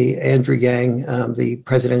today, the Andrew Yang, the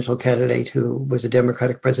presidential candidate who was a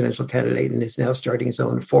Democratic presidential candidate and is now starting his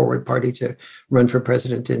own forward party to run for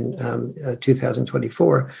president in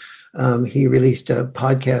 2024. He released a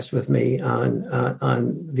podcast with me on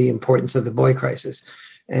the importance of the boy crisis.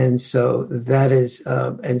 And so that is,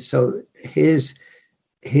 and so his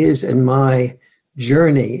and my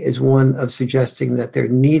journey is one of suggesting that there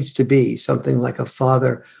needs to be something like a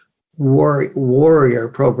father warrior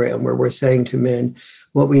program where we're saying to men,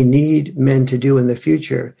 what we need men to do in the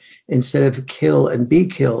future, instead of kill and be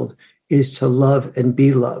killed, is to love and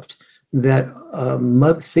be loved. That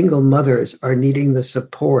single mothers are needing the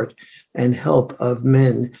support and help of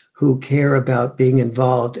men who care about being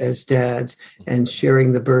involved as dads and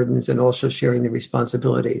sharing the burdens and also sharing the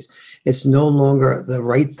responsibilities. It's no longer the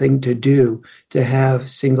right thing to do to have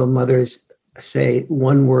single mothers say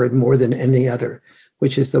one word more than any other,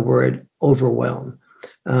 which is the word overwhelm.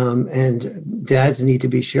 And dads need to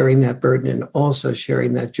be sharing that burden and also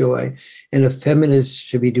sharing that joy. And if feminists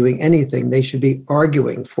should be doing anything, they should be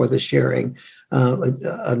arguing for the sharing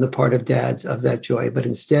on the part of dads of that joy. But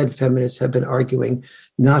instead, feminists have been arguing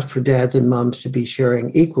not for dads and moms to be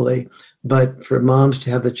sharing equally, but for moms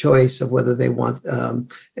to have the choice of whether they want,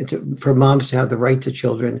 for moms to have the right to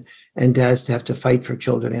children and dads to have to fight for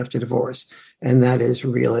children after divorce. And that is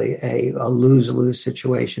really a lose-lose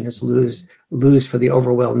situation. It's lose for the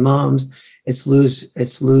overwhelmed moms. It's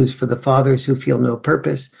lose for the fathers who feel no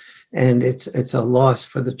purpose. And it's a loss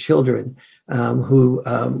for the children who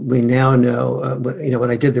we now know.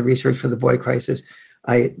 When I did the research for the boy crisis,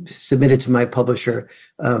 I submitted to my publisher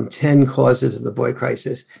 10 causes of the boy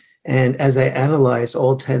crisis. And as I analyzed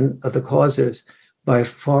all 10 of the causes, by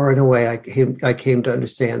far and away, I came to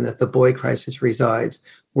understand that the boy crisis resides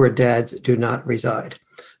where dads do not reside.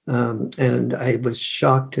 And I was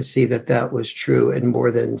shocked to see that was true in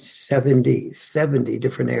more than 70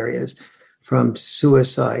 different areas, from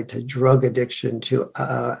suicide to drug addiction to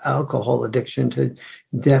alcohol addiction to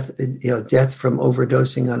death from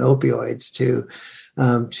overdosing on opioids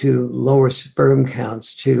to lower sperm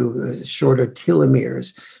counts to shorter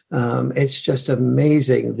telomeres. It's just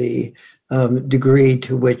amazing the degree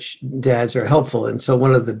to which dads are helpful. And so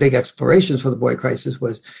one of the big explorations for the boy crisis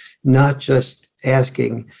was not just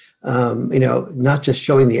asking, not just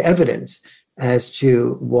showing the evidence as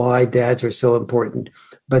to why dads are so important,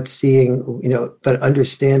 but but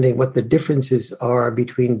understanding what the differences are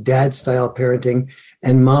between dad-style parenting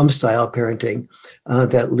and mom-style parenting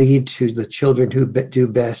that lead to the children who do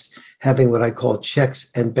best having what I call checks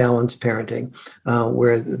and balance parenting,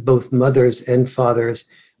 where both mothers and fathers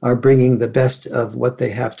are bringing the best of what they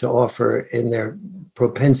have to offer in their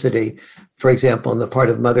propensity, for example, on the part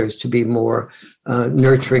of mothers to be more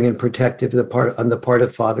nurturing and protective, on the part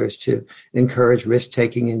of fathers to encourage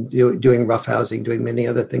risk-taking and doing roughhousing, doing many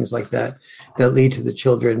other things like that lead to the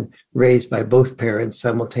children raised by both parents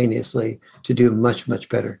simultaneously to do much, much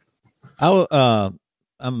better.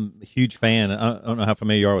 I'm a huge fan. I don't know how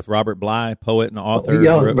familiar you are with Robert Bly, poet and author.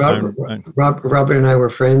 Yeah, Robert and I were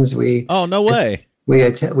friends. Oh, no way. We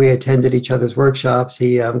attended each other's workshops.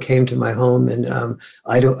 He came to my home and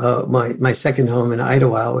my second home in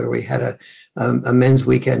Idlewild, where we had a men's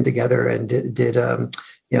weekend together and did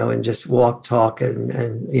and just walk, talk,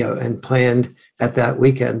 and planned at that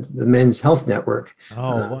weekend the Men's Health Network.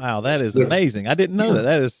 Oh wow, that is amazing! I didn't know that.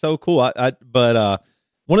 That is so cool. But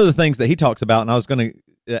one of the things that he talks about, and I was going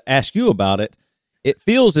to ask you about it. It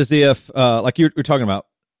feels as if, like you're talking about,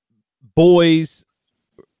 boys.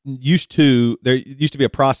 There used to be a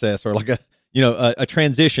process or like a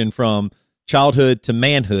transition from childhood to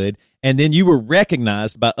manhood, and then you were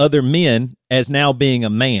recognized by other men as now being a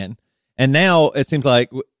man. And now it seems like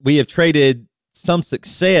we have traded some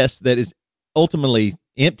success that is ultimately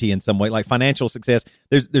empty in some way, like financial success.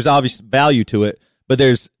 There's obvious value to it, but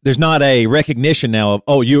there's not a recognition now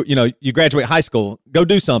of, you graduate high school, go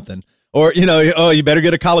do something. Or, you better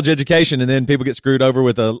get a college education, and then people get screwed over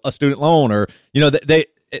with a student loan, or, they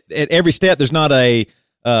at every step, there's not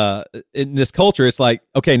in this culture, it's like,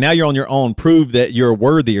 okay, now you're on your own, prove that you're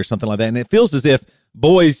worthy or something like that. And it feels as if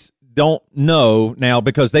boys don't know now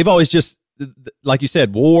because they've always just, like you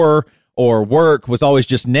said, war or work was always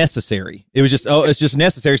just necessary. It was just, it's just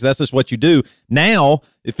necessary. So that's just what you do. Now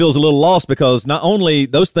it feels a little lost because not only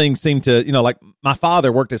those things seem to, like my father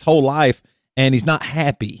worked his whole life and he's not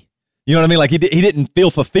happy. You know what I mean? Like he didn't feel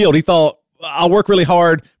fulfilled. He thought, I'll work really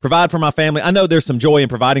hard, provide for my family. I know there's some joy in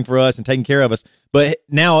providing for us and taking care of us, but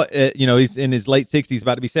now, he's in his late 60s,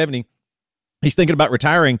 about to be 70. He's thinking about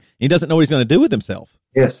retiring. And he doesn't know what he's going to do with himself.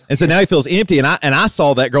 Yes. And so now he feels empty. And I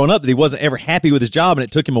saw that growing up, that he wasn't ever happy with his job, and it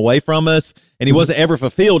took him away from us, and he wasn't ever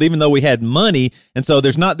fulfilled, even though we had money. And so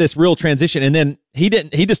there's not this real transition. And then he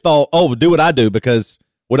just thought, do what I do, because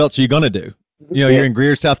what else are you going to do? You're in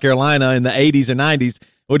Greer, South Carolina in the 80s or 90s.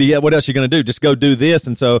 What else are you going to do? Just go do this.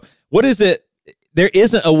 And so what is it? There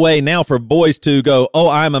isn't a way now for boys to go,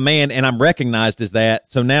 I'm a man and I'm recognized as that,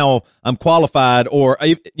 so now I'm qualified, or,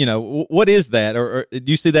 what is that? Or do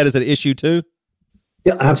you see that as an issue too?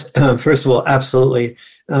 Yeah, first of all, absolutely.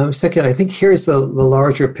 Second, I think here's the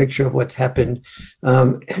larger picture of what's happened.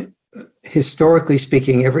 Historically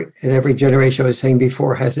speaking, every generation, I was saying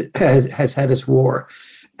before, has had its war.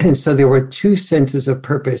 And so there were two senses of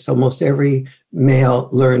purpose almost every male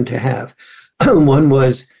learned to have. One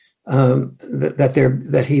was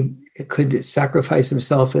that he could sacrifice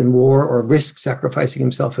himself in war or risk sacrificing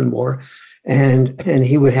himself in war. And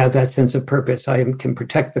he would have that sense of purpose. I can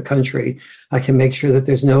protect the country. I can make sure that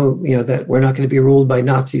there's no, that we're not going to be ruled by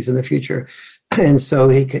Nazis in the future. And so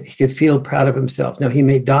he could feel proud of himself. Now, he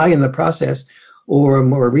may die in the process, or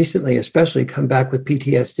more recently, especially come back with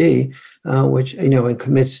PTSD, which, and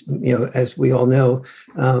commits, as we all know,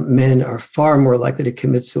 men are far more likely to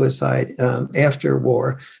commit suicide after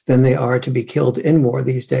war than they are to be killed in war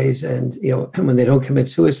these days. And, and when they don't commit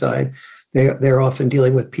suicide, they're often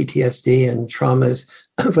dealing with PTSD and traumas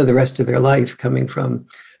for the rest of their life coming from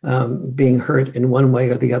being hurt in one way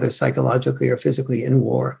or the other, psychologically or physically in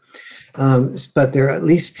war. But there are at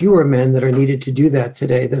least fewer men that are needed to do that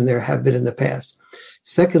today than there have been in the past.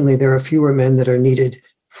 Secondly, there are fewer men that are needed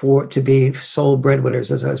to be sole breadwinners,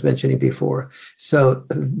 as I was mentioning before. So,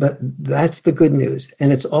 but that's the good news.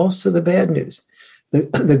 And it's also the bad news.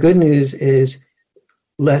 The good news is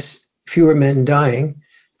fewer men dying.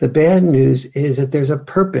 The bad news is that there's a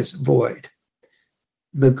purpose void.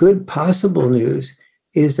 The good possible news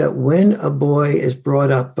is that when a boy is brought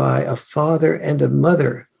up by a father and a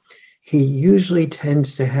mother, he usually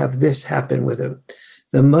tends to have this happen with him.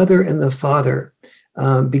 The mother and the father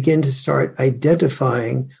begin to start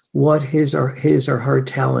identifying what his or her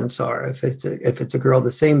talents are. If it's a girl, the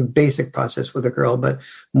same basic process with a girl, but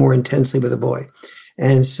more intensely with a boy.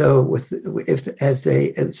 And so the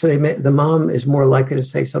mom is more likely to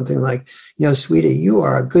say something like, sweetie, you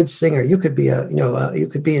are a good singer. You could be you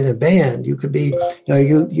could be in a band. You could be,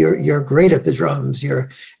 you're great at the drums.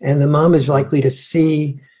 And the mom is likely to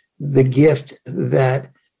see the gift that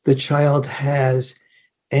the child has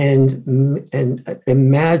and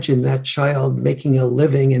imagine that child making a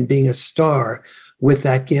living and being a star with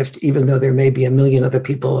that gift, even though there may be a million other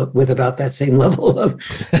people with about that same level of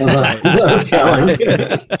talent.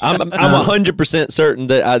 I'm 100% certain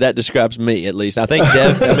that that describes me, at least. I think,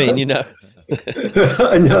 Dev,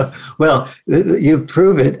 No, well, you've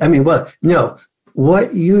proven. No,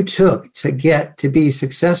 what you took to get to be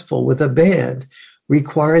successful with a band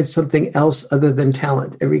required something else other than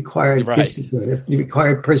talent. It required discipline. It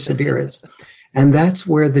required perseverance. And that's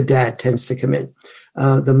where the dad tends to come in.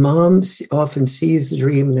 The mom often sees the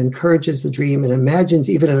dream and encourages the dream and imagines,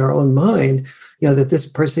 even in her own mind, that this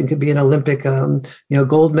person could be an Olympic,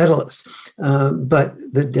 gold medalist. But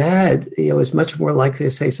the dad, is much more likely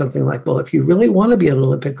to say something like, well, if you really want to be an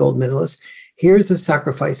Olympic gold medalist, here's the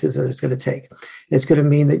sacrifices that it's going to take. It's going to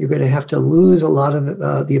mean that you're going to have to lose a lot of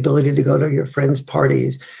the ability to go to your friends'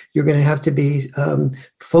 parties. You're going to have to be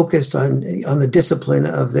focused on the discipline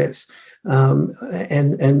of this. And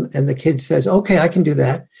the kid says, okay, I can do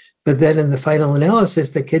that. But then in the final analysis,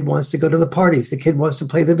 the kid wants to go to the parties. The kid wants to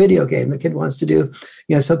play the video game. The kid wants to do,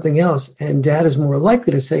 something else. And dad is more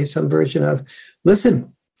likely to say some version of,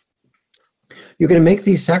 listen, you're going to make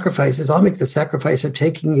these sacrifices. I'll make the sacrifice of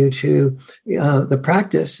taking you to the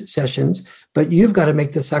practice sessions, but you've got to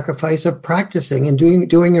make the sacrifice of practicing and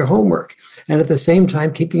doing your homework, and at the same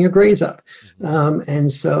time keeping your grades up. And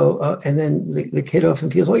then the kid often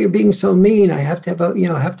feels, "Oh, you're being so mean. I have to have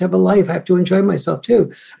a life. I have to enjoy myself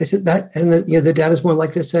too." I said that, and the dad is more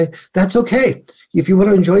likely to say, "That's okay. If you want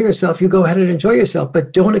to enjoy yourself, you go ahead and enjoy yourself,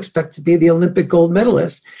 but don't expect to be the Olympic gold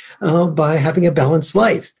medalist by having a balanced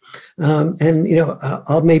life."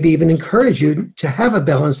 I'll maybe even encourage you to have a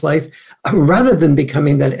balanced life rather than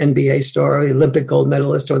becoming that NBA star or the Olympic gold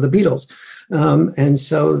medalist or the Beatles. And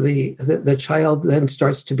so the child then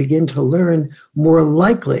starts to begin to learn more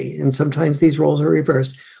likely, and sometimes these roles are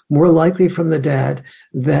reversed, more likely from the dad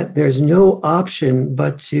that there's no option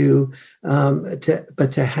but to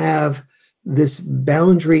have this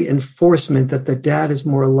boundary enforcement that the dad is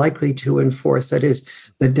more likely to enforce. That is,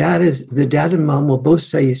 the dad and mom will both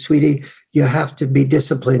say, "Sweetie, you have to be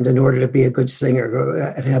disciplined in order to be a good singer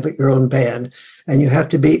and have your own band. And you have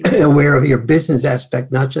to be aware of your business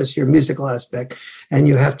aspect, not just your musical aspect. And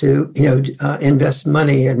you have to, invest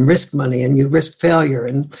money and you risk failure.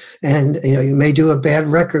 And you may do a bad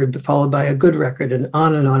record followed by a good record, and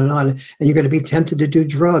on and on and on. And you're going to be tempted to do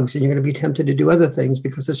drugs, and you're going to be tempted to do other things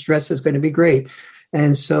because the stress is going to be great."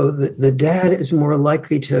 And so the dad is more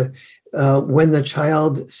likely to when the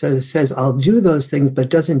child says, I'll do those things, but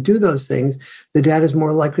doesn't do those things, the dad is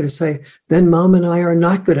more likely to say, then mom and I are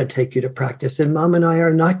not going to take you to practice. And mom and I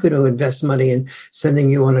are not going to invest money in sending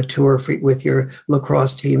you on a tour with your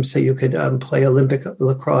lacrosse team so you could play Olympic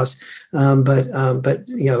lacrosse. But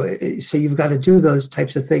so you've got to do those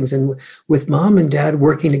types of things. And with mom and dad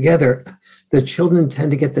working together, the children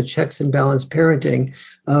tend to get the checks and balance parenting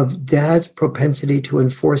of dad's propensity to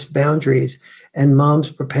enforce boundaries and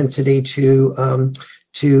mom's propensity to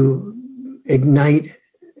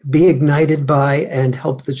be ignited by and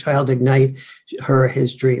help the child ignite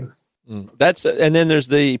his dream. And then there's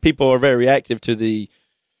the people who are very reactive to the,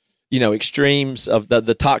 extremes of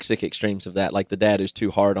the toxic extremes of that, like the dad who's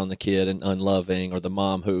too hard on the kid and unloving, or the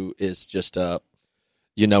mom who is just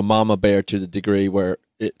mama bear to the degree where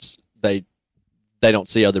they don't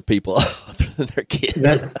see other people other than their kid.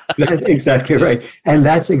 That's exactly right. And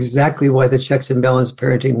that's exactly why the checks and balance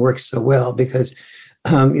parenting works so well, because,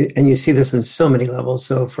 and you see this on so many levels.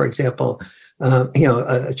 So, for example,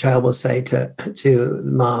 a child will say to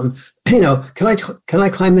mom, can I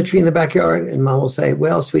climb the tree in the backyard? And mom will say,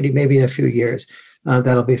 well, sweetie, maybe in a few years.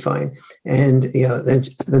 That'll be fine. And,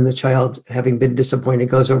 then the child, having been disappointed,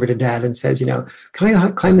 goes over to dad and says, can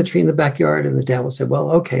I climb the tree in the backyard? And the dad will say,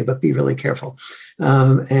 well, okay, but be really careful.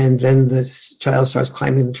 And then the child starts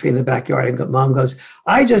climbing the tree in the backyard, and mom goes,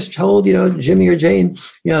 I just told, Jimmy or Jane,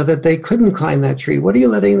 that they couldn't climb that tree. What are you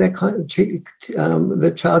letting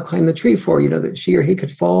the child climb the tree for? That she or he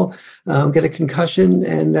could fall, get a concussion,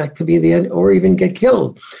 and that could be the end, or even get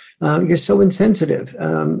killed. You're so insensitive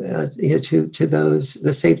to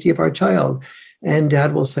the safety of our child. And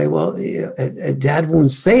dad will say, well, dad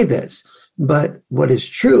won't say this, but what is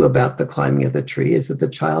true about the climbing of the tree is that the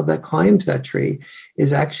child that climbs that tree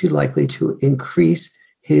is actually likely to increase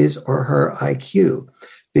his or her IQ,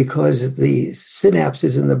 because the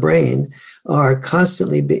synapses in the brain are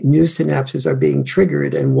constantly, new synapses are being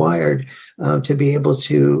triggered and wired to be able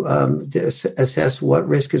to assess what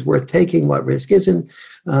risk is worth taking, what risk isn't,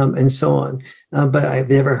 and so on. But I've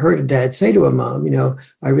never heard a dad say to a mom,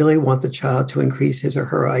 I really want the child to increase his or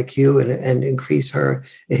her IQ and increase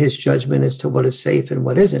his judgment as to what is safe and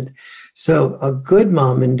what isn't. So a good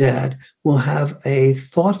mom and dad will have a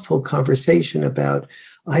thoughtful conversation about,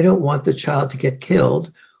 I don't want the child to get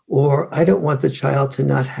killed, or I don't want the child to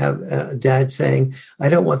not have dad saying, I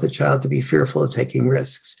don't want the child to be fearful of taking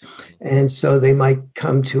risks. And so they might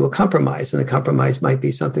come to a compromise, and the compromise might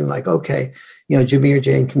be something like, okay, Jimmy or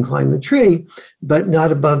Jane can climb the tree, but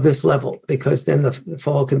not above this level, because then the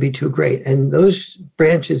fall can be too great. And those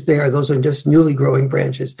branches those are just newly growing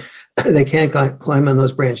branches. They can't climb on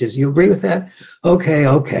those branches. You agree with that? Okay.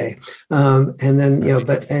 And then,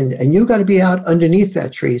 and you got to be out underneath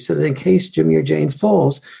that tree so that in case Jimmy or Jane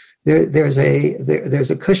falls, there's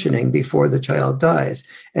a cushioning before the child dies.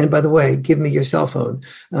 And by the way, give me your cell phone,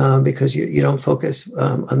 because you don't focus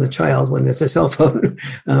on the child when there's a cell phone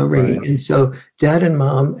ringing. Right. And so dad and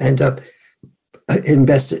mom end up in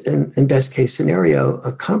best case scenario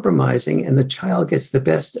compromising, and the child gets the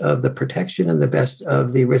best of the protection and the best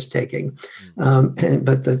of the risk taking.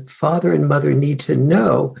 But the father and mother need to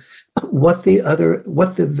know what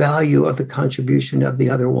the value of the contribution of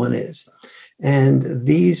the other one is.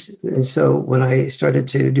 And so when I started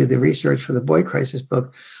to do the research for the Boy Crisis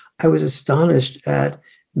book, I was astonished at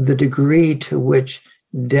the degree to which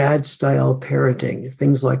dad-style parenting,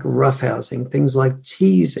 things like roughhousing, things like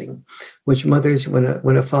teasing, which mothers, when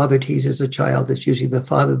a father teases a child, it's usually the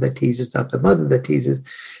father that teases, not the mother that teases.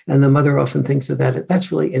 And the mother often thinks of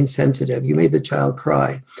that's really insensitive. You made the child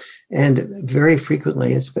cry. And very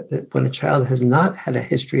frequently, when a child has not had a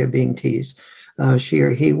history of being teased, she or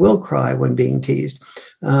he will cry when being teased.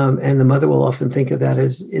 And the mother will often think of that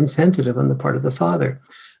as insensitive on the part of the father.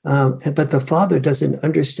 But the father doesn't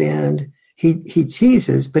understand. He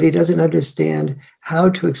teases, but he doesn't understand how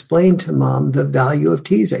to explain to mom the value of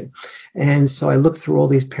teasing. And so I looked through all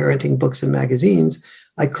these parenting books and magazines.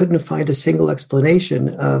 I couldn't find a single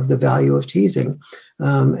explanation of the value of teasing.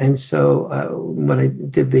 And so when I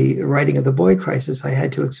did the writing of the Boy Crisis, I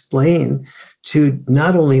had to explain to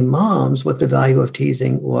not only moms what the value of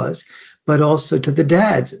teasing was, but also to the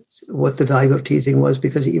dads what the value of teasing was,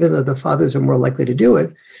 because even though the fathers are more likely to do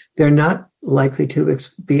it, they're not likely to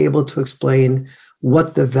be able to explain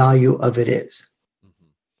what the value of it is.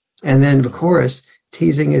 And then, of course,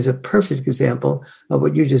 teasing is a perfect example of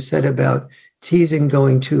what you just said about teasing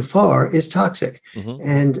going too far is toxic.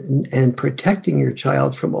 And protecting your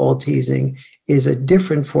child from all teasing is a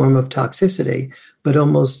different form of toxicity, but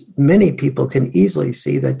almost many people can easily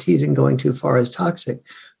see that teasing going too far is toxic.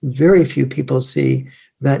 Very few people see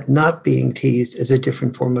that not being teased is a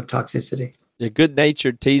different form of toxicity. Yeah,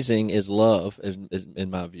 good-natured teasing is love, is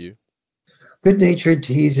in my view. Good-natured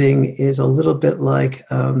teasing is a little bit like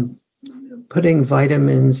putting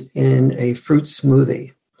vitamins in a fruit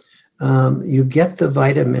smoothie. You get the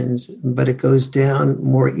vitamins, but it goes down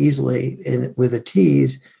more easily with a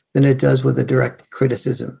tease than it does with a direct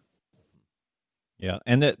criticism. Yeah,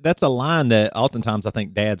 and that's a line that oftentimes I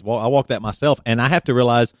think dads walk. I walk that myself, and I have to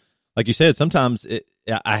realize, like you said, sometimes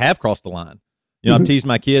I have crossed the line. I've teased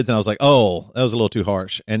my kids, and I was like, oh, that was a little too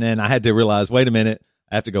harsh. And then I had to realize, wait a minute,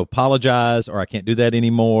 I have to go apologize, or I can't do that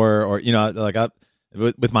anymore. Or,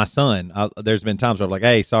 with my son, there's been times where I'm like,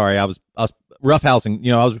 hey, sorry, I was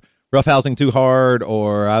roughhousing, I was roughhousing too hard,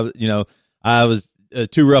 or I was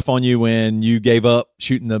too rough on you when you gave up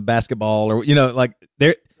shooting the basketball, or,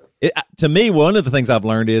 to me, one of the things I've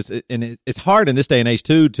learned is, and it's hard in this day and age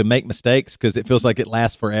too, to make mistakes because it feels like it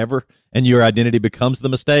lasts forever and your identity becomes the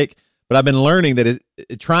mistake. But I've been learning that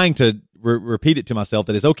trying to repeat it to myself,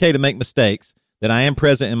 that it's okay to make mistakes, that I am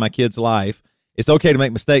present in my kid's life. It's okay to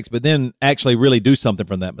make mistakes, but then actually really do something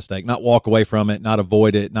from that mistake, not walk away from it, not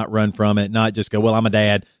avoid it, not run from it, not just go, well, I'm a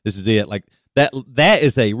dad, this is it. Like that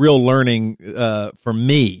is a real learning for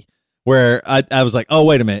me, where I was like, oh,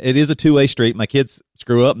 wait a minute, it is a two-way street. My kids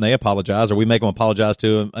screw up and they apologize, or we make them apologize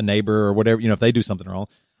to a neighbor or whatever, if they do something wrong.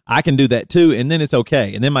 I can do that too, and then it's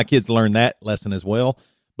okay. And then my kids learn that lesson as well.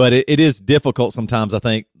 But it is difficult sometimes, I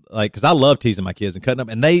think, because I love teasing my kids and cutting up,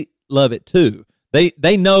 and they love it too.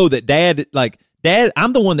 They know that dad,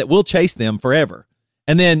 I'm the one that will chase them forever.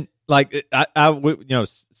 And then,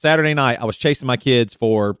 Saturday night, I was chasing my kids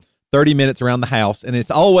for 30 minutes around the house, and it's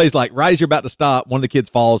always like right as you're about to stop, one of the kids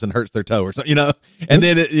falls and hurts their toe or something, And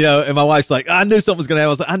then, and my wife's like, I knew something was going to happen.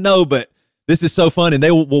 I was like, I know, but this is so fun, and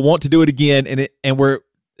they will want to do it again. I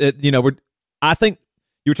think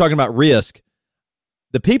you were talking about risk.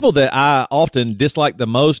 The people that I often dislike the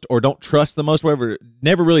most or don't trust the most, whatever,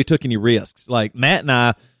 never really took any risks. Like Matt and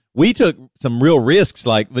I, we took some real risks.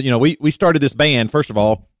 Like, we started this band. First of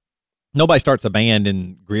all, nobody starts a band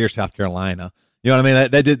in Greer, South Carolina. You know what I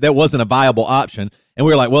mean? That wasn't a viable option. And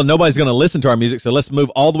we were like, well, nobody's going to listen to our music, so let's move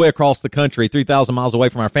all the way across the country, 3,000 miles away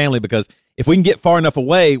from our family, because if we can get far enough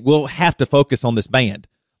away, we'll have to focus on this band.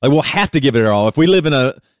 Like, we'll have to give it our all. If we live in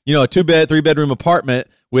a 2-bed, 3-bedroom apartment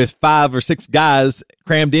with 5 or 6 guys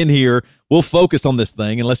crammed in here, we'll focus on this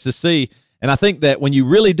thing and let's just see. And I think that when you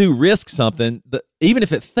really do risk something, even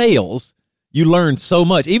if it fails, you learn so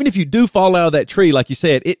much. Even if you do fall out of that tree, like you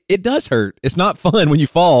said, it does hurt. It's not fun when you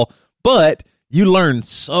fall, but you learn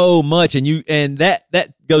so much, and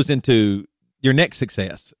that goes into your next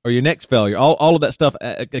success or your next failure. All of that stuff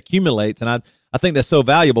accumulates, and I think that's so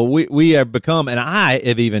valuable. We have become, and I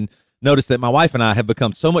have even noticed that my wife and I have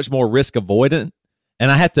become so much more risk avoidant. And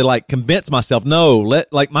I have to convince myself,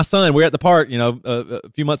 like my son, we were at the park, a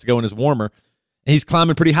few months ago when it's warmer, and he's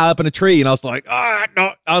climbing pretty high up in a tree. And I was like,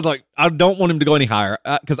 no, I don't want him to go any higher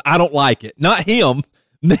because I don't like it. Not him.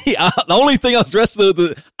 Me. The only thing I was stressed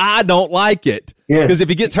with, I don't like it. Because if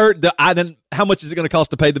he gets hurt, then how much is it going to cost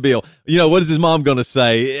to pay the bill? What is his mom going to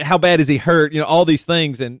say? How bad is he hurt? All these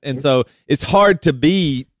things. And so it's hard to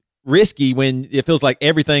be risky when it feels like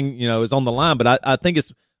everything, is on the line. But I think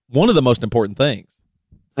it's one of the most important things.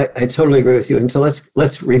 I totally agree with you. And so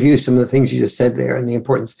let's review some of the things you just said there and the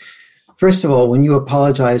importance. First of all, when you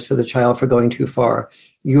apologize for the child for going too far,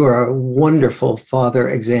 you are a wonderful father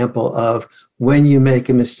example of when you make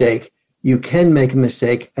a mistake, you can make a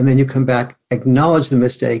mistake, and then you come back, acknowledge the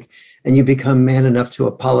mistake, and you become man enough to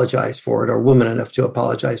apologize for it or woman enough to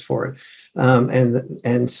apologize for it.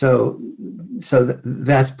 So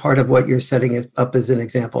that's part of what you're setting up as an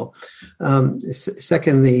example.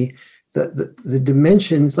 Second, the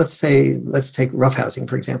dimensions, let's take roughhousing,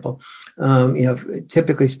 for example.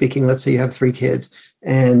 Typically speaking, let's say you have 3 kids,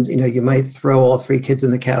 and you might throw all 3 kids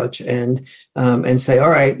in the couch and say, all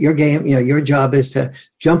right, your game, your job is to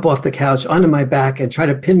jump off the couch onto my back and try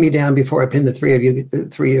to pin me down before I pin the three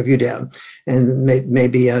of you down, and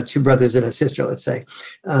maybe 2 brothers and a sister, let's say.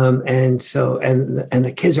 And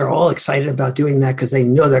the kids are all excited about doing that because they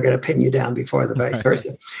know they're going to pin you down before the vice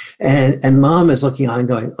versa. And mom is looking on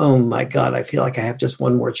going, oh my God, I feel like I have just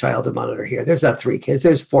one more child to monitor here. There's not 3 kids,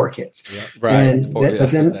 there's 4 kids. Yeah, right.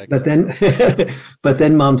 But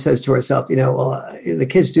then mom says to herself, the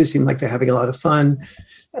kids do seem like they're having a lot of fun.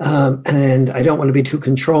 And I don't want to be too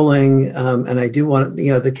controlling. And I do want,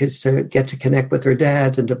 the kids to get to connect with their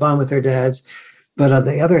dads and to bond with their dads. But on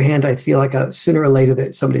the other hand, I feel like sooner or later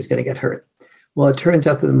that somebody's going to get hurt. Well, it turns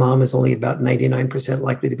out that the mom is only about 99%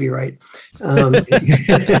 likely to be right.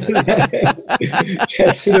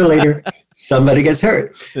 Sooner or later, somebody gets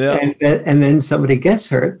hurt. Yeah. And then somebody gets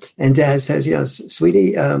hurt, and dad says,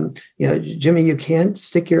 sweetie, Jimmy, you can't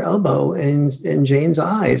stick your elbow in Jane's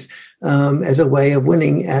eyes as a way of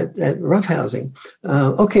winning at roughhousing.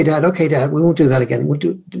 Okay, dad, we won't do that again.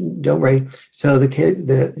 Don't worry. So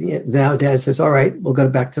now dad says, all right, we'll go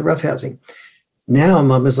back to roughhousing. Now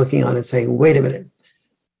mom is looking on and saying, wait a minute.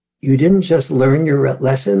 You didn't just learn your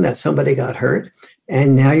lesson that somebody got hurt,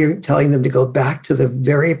 and now you're telling them to go back to the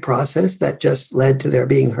very process that just led to their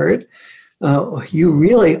being hurt. You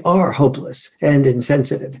really are hopeless and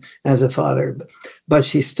insensitive as a father. But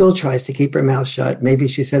she still tries to keep her mouth shut. Maybe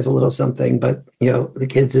she says a little something, but the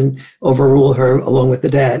kids overrule her along with the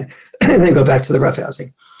dad, and then go back to the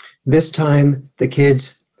roughhousing. This time, the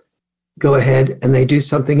kids go ahead and they do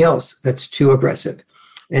something else that's too aggressive.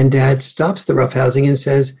 And dad stops the roughhousing and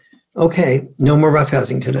says, okay, no more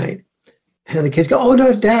roughhousing tonight. And the kids go, oh,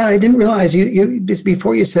 no, Dad, I didn't realize you just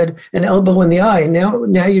before you said an elbow in the eye. Now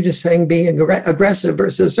you're just saying being aggressive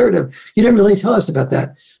versus assertive. You didn't really tell us about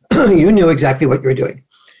that. You knew exactly what you were doing.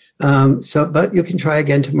 But you can try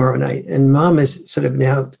again tomorrow night. And mom is sort of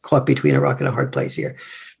now caught between a rock and a hard place here.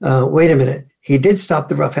 Wait a minute. He did stop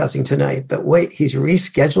the roughhousing tonight, but wait, he's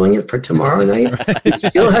rescheduling it for tomorrow night. Right. He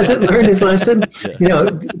still hasn't learned his lesson.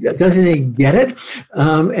 Doesn't he get it?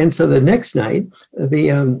 And so the next night,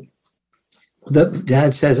 the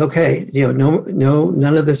dad says, okay, no,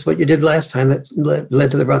 none of this, what you did last time that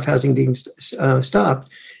led to the roughhousing being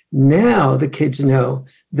stopped. Now the kids know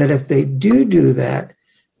that if they do that,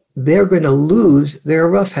 they're going to lose their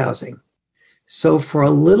roughhousing. So for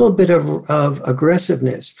a little bit of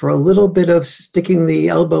aggressiveness, for a little bit of sticking the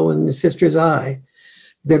elbow in the sister's eye,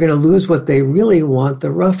 they're going to lose what they really want, the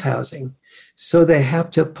roughhousing. So they have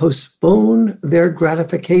to postpone their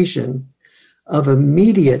gratification of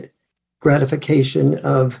immediate gratification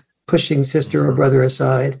of pushing sister or brother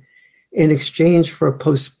aside in exchange for a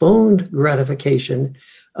postponed gratification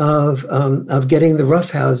of getting the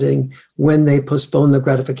roughhousing when they postpone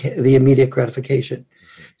the immediate gratification.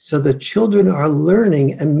 So the children are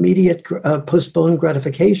learning immediate postponed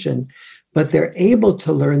gratification, but they're able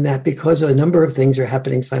to learn that because a number of things are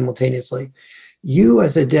happening simultaneously. You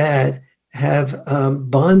as a dad have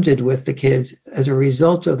bonded with the kids as a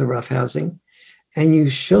result of the roughhousing, and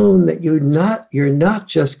you've shown that you're not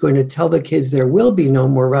just going to tell the kids there will be no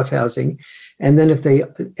more roughhousing, and then if they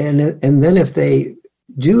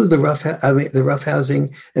do the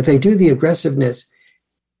roughhousing, if they do the aggressiveness,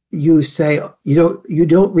 you say you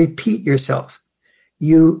don't repeat yourself.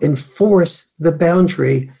 You enforce the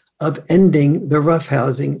boundary of ending the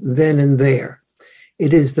roughhousing then and there.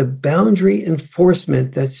 It is the boundary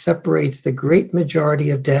enforcement that separates the great majority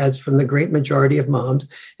of dads from the great majority of moms,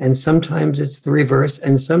 and sometimes it's the reverse,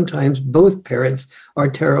 and sometimes both parents are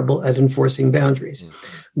terrible at enforcing boundaries.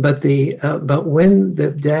 Mm-hmm. But when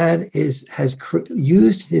the dad has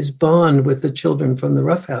used his bond with the children from the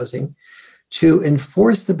roughhousing to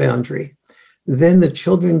enforce the boundary, then the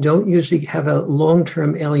children don't usually have a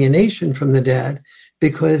long-term alienation from the dad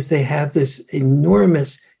because they have this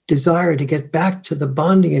enormous desire to get back to the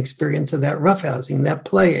bonding experience of that roughhousing, that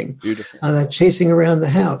playing, that chasing around the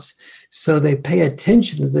house. So they pay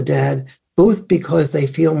attention to the dad, both because they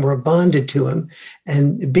feel more bonded to him,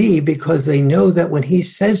 and B, because they know that when he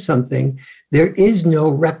says something, there is no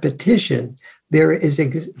repetition. There is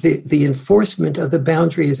the enforcement of the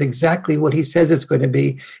boundary is exactly what he says it's going to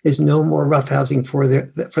be, is no more roughhousing for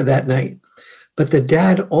that night. But the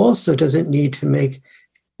dad also doesn't need to make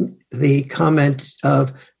the comment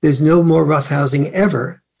of there's no more roughhousing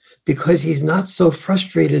ever, because he's not so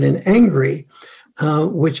frustrated and angry,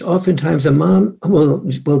 which oftentimes a mom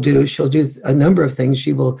will do. She'll do a number of things.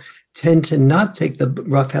 She will tend to not take the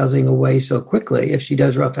roughhousing away so quickly if she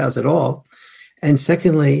does roughhouse at all. And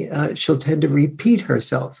secondly, she'll tend to repeat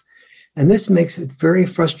herself. And this makes it very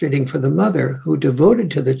frustrating for the mother who,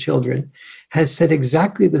 devoted to the children, has said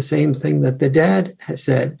exactly the same thing that the dad has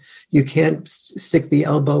said. You can't stick the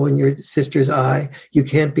elbow in your sister's eye. You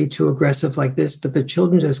can't be too aggressive like this. But the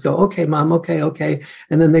children just go, okay, mom, okay.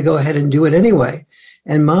 And then they go ahead and do it anyway.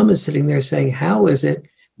 And mom is sitting there saying, how is it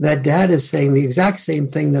that dad is saying the exact same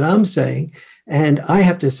thing that I'm saying, and I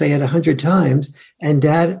have to say it 100 times, and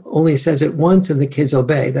dad only says it once and the kids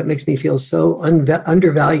obey? That makes me feel so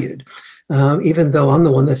undervalued, even though I'm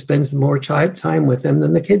the one that spends more time with them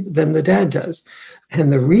than the dad does.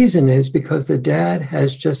 And the reason is because the dad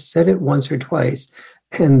has just said it once or twice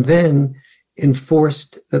and then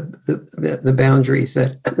enforced the boundaries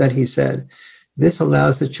that he said. This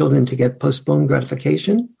allows the children to get postponed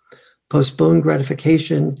gratification. Postponed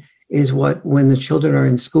gratification is when the children are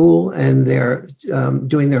in school and they're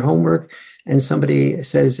doing their homework, and somebody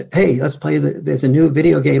says, hey, let's play, there's a new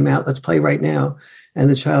video game out, let's play right now. And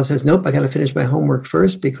the child says, nope, I got to finish my homework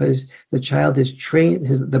first, because the child is trained,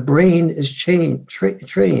 the brain is trained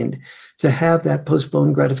to have that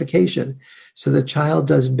postponed gratification. So the child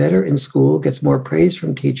does better in school, gets more praise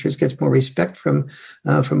from teachers, gets more respect from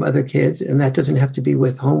other kids. And that doesn't have to be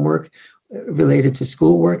with homework related to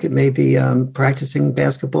schoolwork. It may be practicing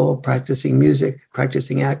basketball, practicing music,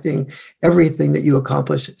 practicing acting. Everything that you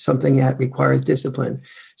accomplish something at requires discipline.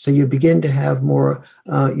 So you begin to have more,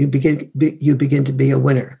 you begin to be a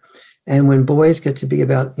winner. And when boys get to be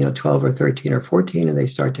about 12 or 13 or 14, and they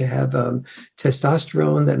start to have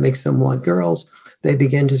testosterone that makes them want girls, they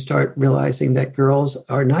begin to start realizing that girls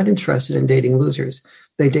are not interested in dating losers.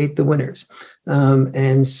 They date the winners.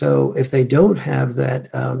 And so if they don't have that,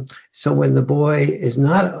 so when the boy is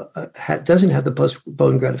doesn't have the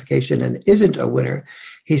postponed gratification and isn't a winner,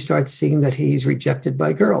 he starts seeing that he's rejected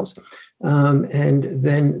by girls. And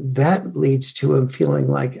then that leads to him feeling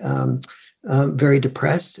like very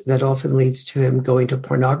depressed. That often leads to him going to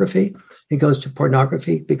pornography. He goes to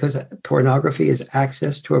pornography because pornography is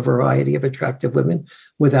access to a variety of attractive women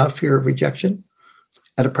without fear of rejection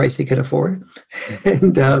at a price he can afford.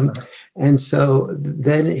 And so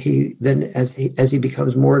then as he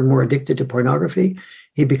becomes more and more addicted to pornography,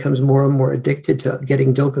 he becomes more and more addicted to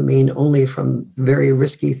getting dopamine only from very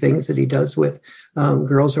risky things that he does with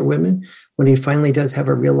girls or women. When he finally does have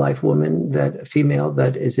a real life woman, that female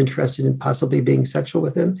that is interested in possibly being sexual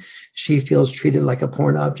with him, she feels treated like a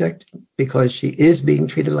porn object because she is being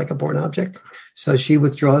treated like a porn object. So she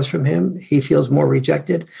withdraws from him. He feels more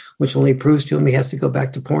rejected, which only proves to him he has to go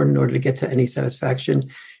back to porn in order to get to any satisfaction.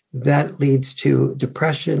 That leads to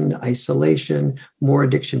depression, isolation, more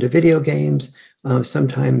addiction to video games,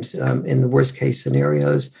 sometimes in the worst case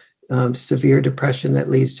scenarios, severe depression that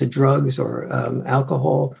leads to drugs or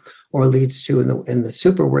alcohol, or leads to, in the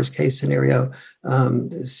super worst case scenario,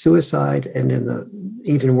 suicide, and in the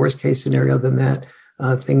even worst case scenario than that,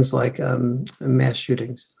 things like mass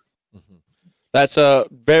shootings. Mm-hmm. That's a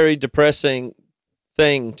very depressing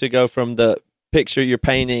thing to go from the picture you're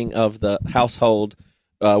painting of the household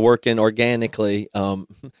working organically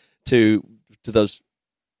to those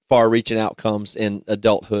far-reaching outcomes in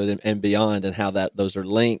adulthood and beyond, and how those are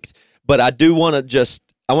linked. But I do want to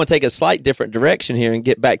I want to take a slight different direction here and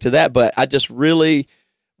get back to that. But I just really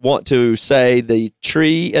want to say the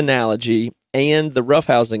tree analogy and the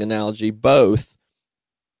roughhousing analogy, both,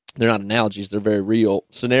 they're not analogies, they're very real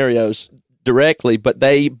scenarios directly, but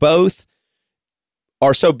they both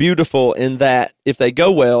are so beautiful in that if they go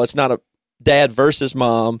well, it's not a dad versus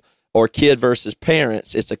mom or kid versus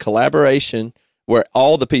parents. It's a collaboration where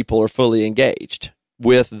all the people are fully engaged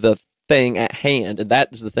with the thing at hand. And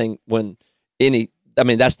that is the thing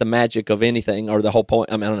that's the magic of anything, or the whole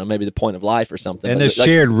point. I don't know, maybe the point of life or something. And there's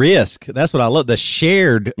shared risk. That's what I love. The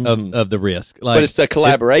shared of the risk. But it's the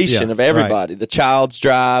collaboration of everybody. Right. The child's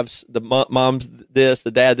drives, the mom's this,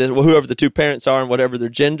 the dad this, whoever the two parents are and whatever their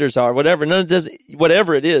genders are, whatever.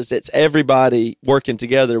 Whatever it is, it's everybody working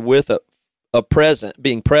together with a present,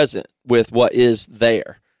 being present with what is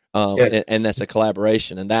there. Yes. And that's a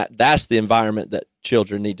collaboration. And that's the environment that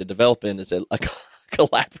children need to develop in, is a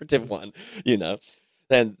collaborative one,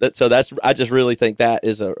 And I just really think that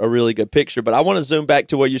is a really good picture. But I want to zoom back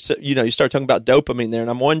to where you start talking about dopamine there, and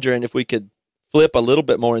I'm wondering if we could flip a little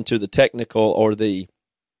bit more into the technical or the,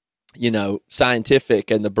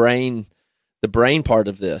 scientific and the brain part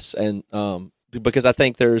of this, and because I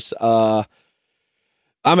think there's, I'm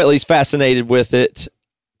at least fascinated with it.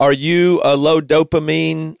 Are you a low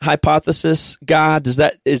dopamine hypothesis guy?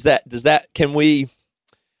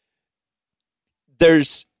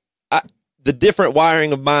 The different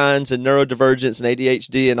wiring of minds and neurodivergence and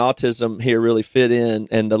ADHD and autism here really fit in,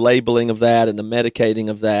 and the labeling of that and the medicating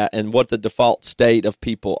of that and what the default state of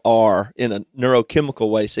people are in a neurochemical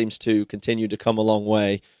way seems to continue to come a long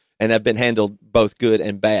way and have been handled both good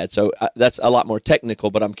and bad. So that's a lot more technical,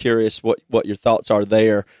 but I'm curious what your thoughts are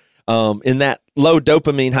there. In that low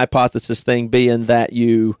dopamine hypothesis thing being that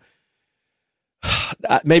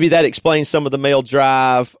maybe that explains some of the male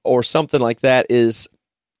drive or something like that, is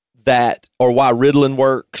that, or why Ritalin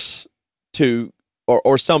works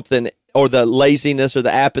or something, or the laziness or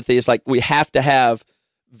the apathy. It's like we have to have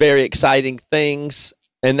very exciting things,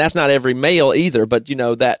 and that's not every male either, but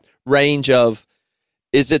that range of,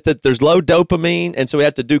 is it that there's low dopamine and so we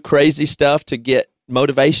have to do crazy stuff to get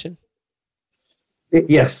motivation?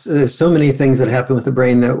 Yes, there's so many things that happen with the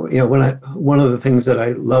brain that, one of the things that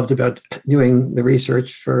I loved about doing the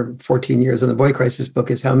research for 14 years in the Boy Crisis book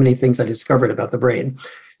is how many things I discovered about the brain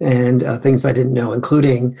and things I didn't know,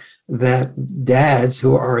 including that dads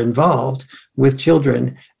who are involved with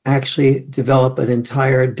children actually develop an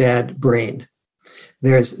entire dad brain.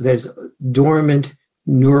 There's dormant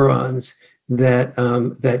neurons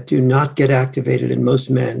that do not get activated in most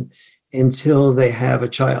men until they have a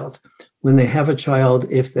child. When they have a child,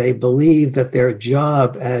 if they believe that their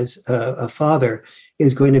job as a father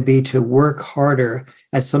is going to be to work harder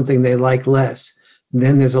at something they like less,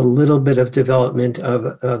 then there's a little bit of development of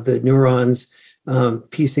the neurons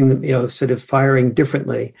piecing them, sort of firing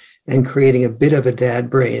differently and creating a bit of a dad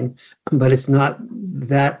brain, but it's not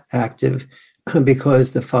that active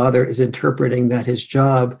because the father is interpreting that his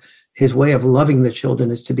job, his way of loving the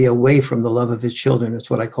children is to be away from the love of his children.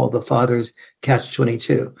 It's what I call the father's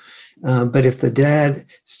catch-22. But if the dad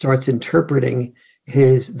starts interpreting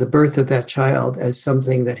the birth of that child as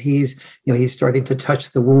something that he's starting to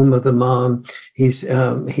touch the womb of the mom, he's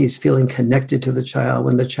feeling connected to the child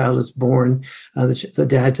when the child is born, the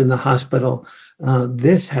dad's in the hospital.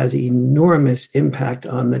 This has enormous impact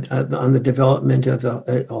on the development of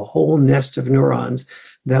a whole nest of neurons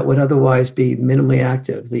that would otherwise be minimally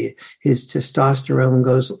active. His testosterone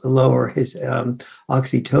goes lower, his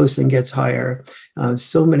oxytocin gets higher.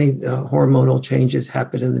 So many hormonal changes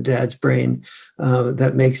happen in the dad's brain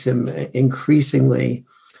that makes him increasingly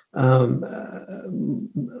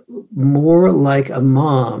more like a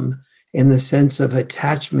mom in the sense of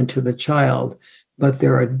attachment to the child. But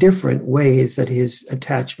there are different ways that his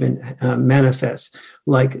attachment manifests,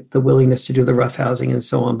 like the willingness to do the roughhousing and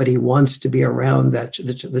so on. But he wants to be around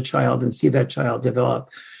the child and see that child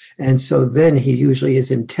develop. And so then he usually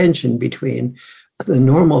is in tension between the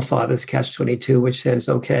normal father's catch-22, which says,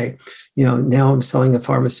 okay, now I'm selling a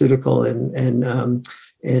pharmaceutical and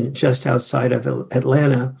just outside of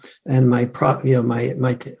Atlanta, and my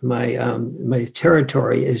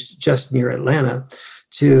territory is just near Atlanta.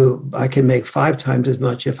 I can make 5 times as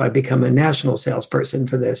much if I become a national salesperson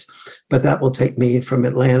for this, but that will take me from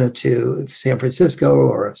Atlanta to San Francisco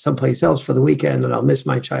or someplace else for the weekend, and I'll miss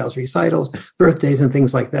my child's recitals, birthdays, and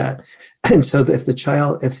things like that. And so if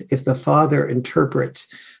the father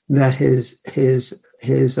interprets that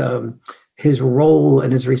his role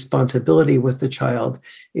and his responsibility with the child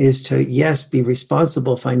is to, yes, be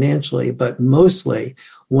responsible financially, but mostly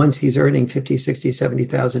once he's earning 50, 60,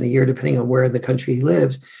 70,000 a year, depending on where in the country he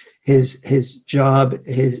lives, his job,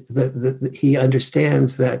 he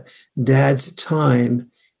understands that dad's time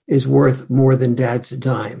is worth more than dad's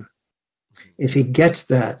dime. If he gets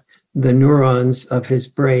that, the neurons of his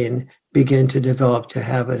brain begin to develop to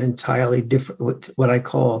have an entirely different, what I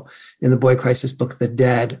call in the Boy Crisis book, the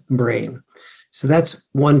dad brain. So that's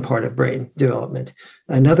one part of brain development.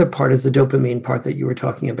 Another part is the dopamine part that you were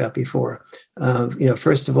talking about before.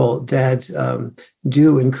 First of all, dads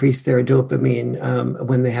do increase their dopamine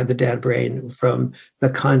when they have the dad brain from the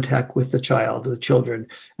contact with the children,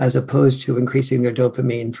 as opposed to increasing their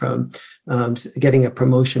dopamine from getting a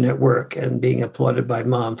promotion at work and being applauded by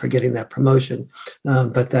mom for getting that promotion.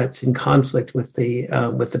 But that's in conflict with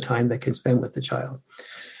the time they can spend with the child.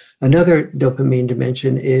 Another dopamine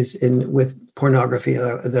dimension is with pornography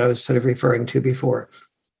that I was sort of referring to before.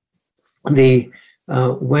 When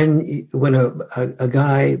a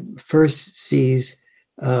guy first sees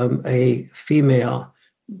a female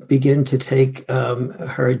begin to take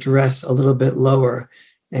her dress a little bit lower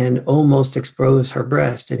and almost expose her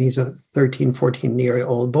breast, and he's a 13,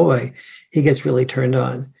 14-year-old boy, he gets really turned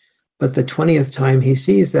on. But the 20th time he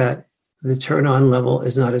sees that, the turn-on level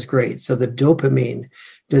is not as great. So the dopamine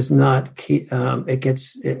does not keep, it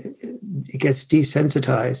gets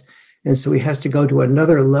desensitized. And so he has to go to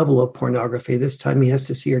another level of pornography. This time he has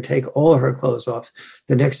to see her take all of her clothes off.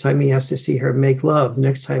 The next time he has to see her make love. The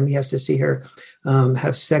next time he has to see her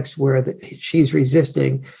have sex where she's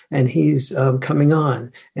resisting and he's coming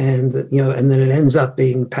on. And, and then it ends up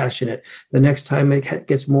being passionate. The next time it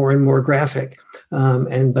gets more and more graphic.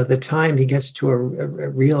 And by the time he gets to a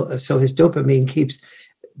real, so his dopamine keeps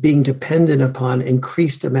being dependent upon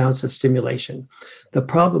increased amounts of stimulation. The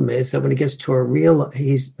problem is that when he gets to a real,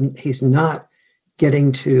 he's not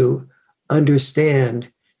getting to understand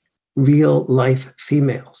real life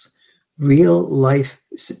females. Real life,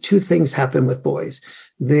 2 things happen with boys.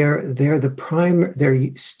 They're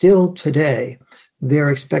still today, they're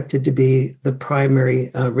expected to be the primary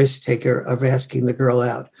risk taker of asking the girl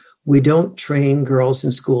out. We don't train girls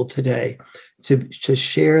in school today to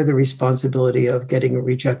share the responsibility of getting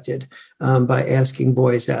rejected by asking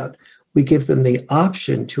boys out. we give them the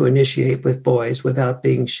option to initiate with boys without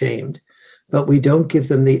being shamed, but we don't give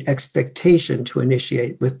them the expectation to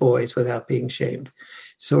initiate with boys without being shamed.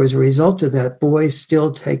 So as a result of that, boys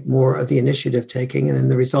still take more of the initiative taking. And then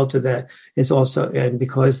the result of that is also, and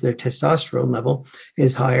because their testosterone level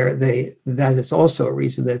is higher, that is also a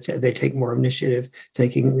reason that they take more initiative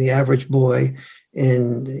taking. The average boy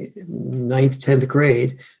in 9th, 10th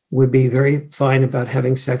grade would be very fine about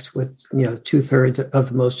having sex with, 2/3 of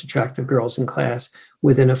the most attractive girls in class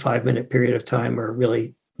within a 5-minute period of time, or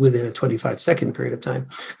really within a 25-second period of time.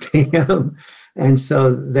 And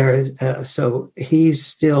so so he's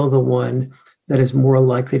still the one that is more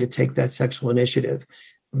likely to take that sexual initiative.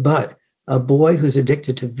 But a boy who's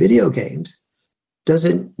addicted to video games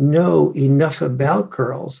doesn't know enough about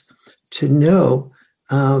girls to know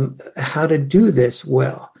how to do this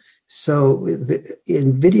well. So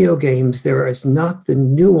in video games, there is not the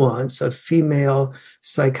nuance of female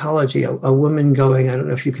psychology. A woman going, I don't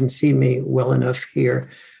know if you can see me well enough here,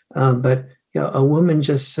 but a woman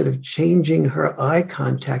just sort of changing her eye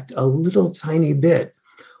contact a little tiny bit,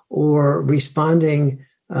 or responding,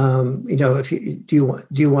 if do you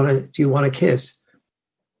want to kiss?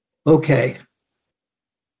 Okay.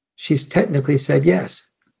 She's technically said yes,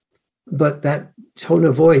 but that tone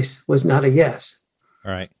of voice was not a yes.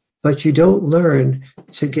 All right. But you don't learn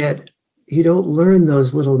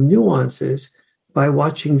those little nuances by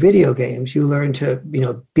watching video games. You learn to,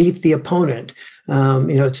 beat the opponent,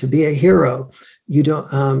 to be a hero. You don't,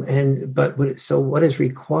 so what is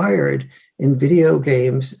required in video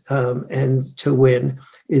games and to win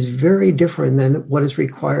is very different than what is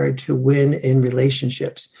required to win in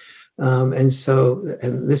relationships. And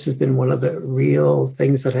this has been one of the real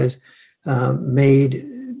things that has made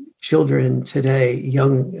children today,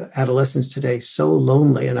 young adolescents today, so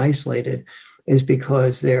lonely and isolated, is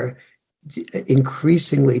because they're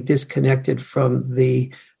increasingly disconnected from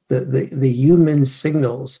the human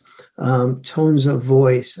signals, tones of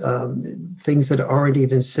voice, things that aren't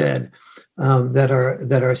even said,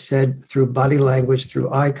 that are said through body language,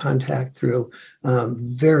 through eye contact, through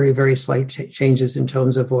very, very slight changes in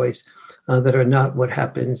tones of voice that are not what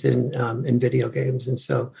happens in video games. And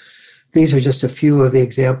so these are just a few of the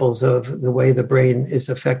examples of the way the brain is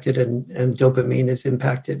affected and dopamine is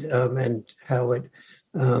impacted, and how it,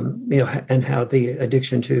 and how the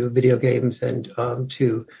addiction to video games and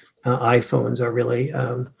to iPhones are really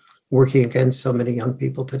working against so many young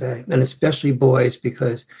people today, and especially boys,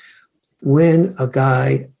 because when a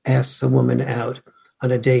guy asks a woman out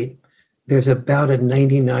on a date, there's about a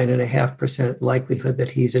 99.5% likelihood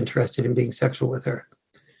that he's interested in being sexual with her.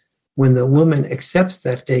 When the woman accepts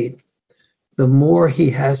that date, the more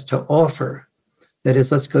he has to offer, that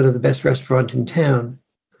is, let's go to the best restaurant in town,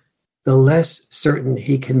 the less certain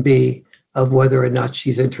he can be of whether or not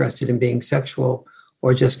she's interested in being sexual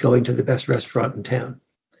or just going to the best restaurant in town.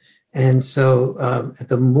 And so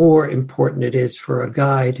the more important it is for a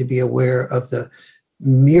guy to be aware of the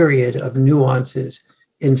myriad of nuances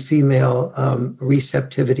in female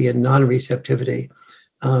receptivity and non-receptivity,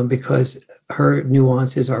 because her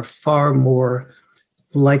nuances are far more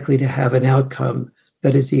likely to have an outcome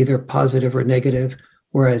that is either positive or negative,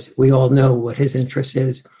 whereas we all know what his interest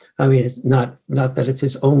is. I mean, it's not that it's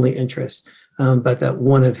his only interest, but that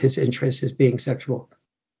one of his interests is being sexual.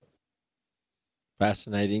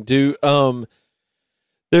 Fascinating.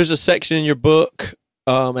 There's a section in your book,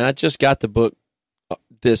 and I just got the book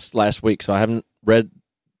this last week, so I haven't read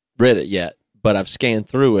it yet, but I've scanned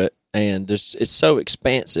through it, and it's so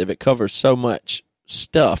expansive. It covers so much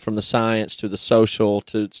stuff, from the science to the social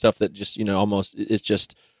to stuff that just, almost it's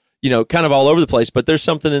just, kind of all over the place. But there's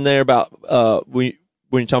something in there about when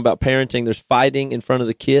you're talking about parenting, there's fighting in front of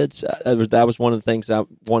the kids. That was one of the things I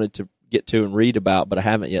wanted to get to and read about, but I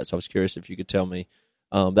haven't yet. So I was curious if you could tell me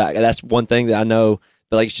that's one thing that I know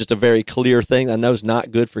that it's just a very clear thing that I know is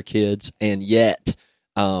not good for kids, and yet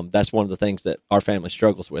that's one of the things that our family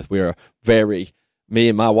struggles with. We are me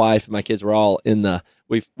and my wife and my kids were all in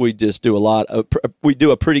we just do we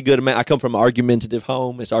do a pretty good amount. I come from an argumentative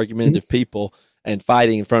home. It's argumentative people, and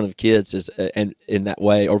fighting in front of kids is, and in that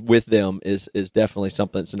way or with them is definitely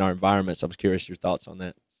something that's in our environment. So I was curious your thoughts on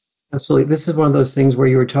that. Absolutely. This is one of those things where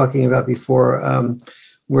you were talking about before,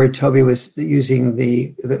 where Toby was using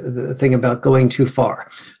the thing about going too far,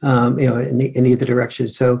 in either direction.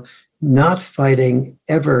 So not fighting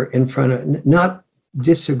ever in front of, not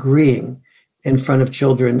disagreeing in front of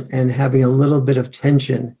children and having a little bit of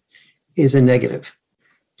tension is a negative.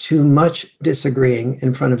 too much disagreeing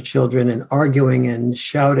in front of children and arguing and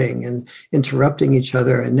shouting and interrupting each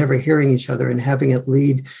other and never hearing each other and having it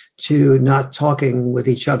lead to not talking with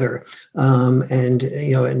each other,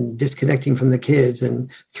 and disconnecting from the kids and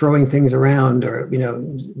throwing things around, or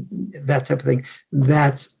that type of thing,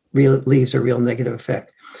 that leaves a real negative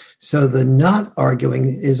effect. So the not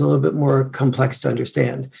arguing is a little bit more complex to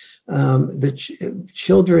understand.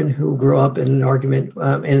 Children who grow up in an argument,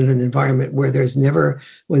 in an environment where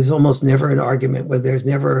was almost never an argument, where there's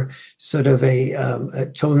never sort of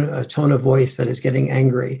a tone of voice that is getting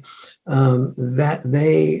angry, that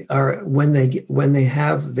they are, when they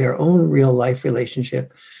have their own real life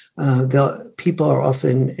relationship, people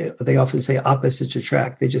often say opposites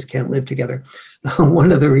attract. They just can't live together.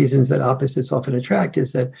 One of the reasons that opposites often attract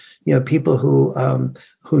is that people who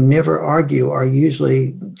never argue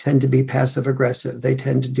usually tend to be passive aggressive. They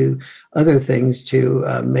tend to do other things to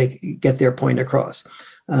get their point across.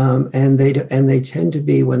 And they tend to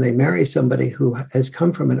be, when they marry somebody who has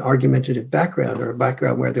come from an argumentative background, or a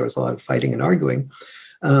background where there was a lot of fighting and arguing,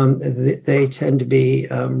 they tend to be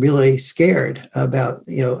really scared about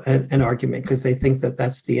an argument, because they think that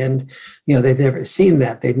that's the end. They've never seen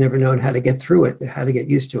that. They've never known how to get through it, how to get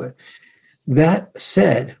used to it. That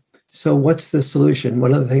said, so what's the solution?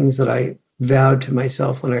 One of the things that I vowed to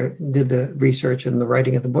myself when I did the research and the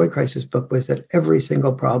writing of the Boy Crisis book was that every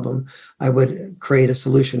single problem I would create a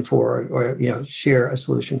solution for, or share a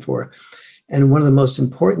solution for. And one of the most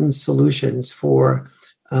important solutions for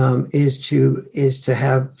is to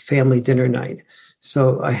have family dinner night.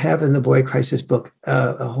 So I have in the Boy Crisis book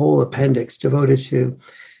a whole appendix devoted to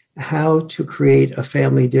how to create a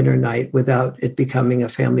family dinner night without it becoming a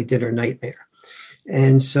family dinner nightmare.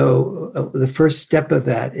 And so the first step of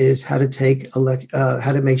that is how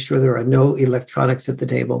to make sure there are no electronics at the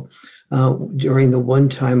table during the one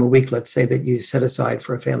time a week, let's say, that you set aside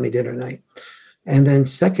for a family dinner night. And then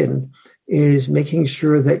second is making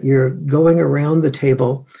sure that you're going around the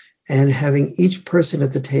table and having each person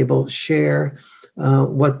at the table share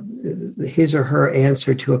what his or her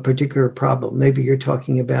answer to a particular problem. Maybe you're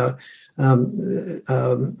talking about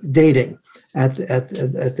dating at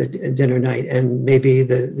the dinner night, and maybe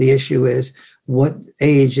the issue is, what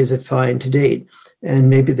age is it fine to date? And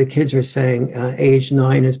maybe the kids are saying age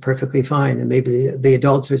 9 is perfectly fine, and maybe the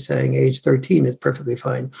adults are saying age 13 is perfectly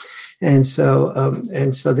fine. And so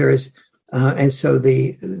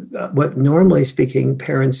what normally speaking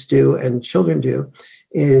parents do and children do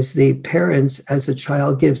is, the parents, as the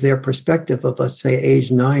child gives their perspective of, let's say,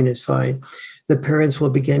 age 9 is fine, the parents will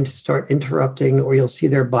begin to start interrupting, or you'll see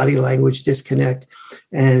their body language disconnect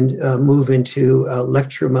and move into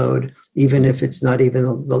lecture mode. Even if it's not even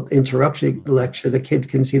the interrupting lecture, the kids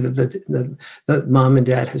can see that the mom and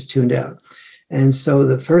dad has tuned out. And so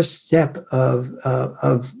the first step of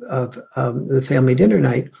the family dinner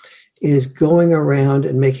night is going around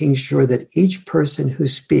and making sure that each person who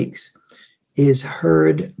speaks is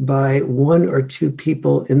heard by one or two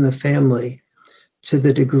people in the family, to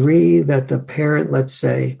the degree that the parent, let's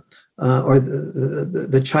say, or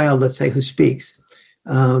the child, let's say, who speaks,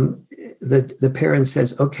 the parent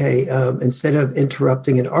says, okay, instead of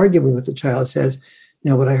interrupting and arguing with the child, says,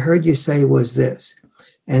 now what I heard you say was this.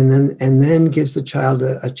 And then gives the child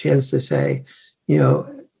a chance to say,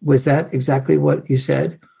 was that exactly what you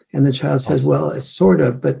said? And the child says, well, it's sort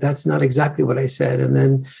of, but that's not exactly what I said. And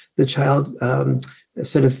then the child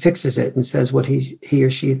sort of fixes it and says what he or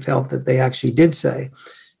she felt that they actually did say.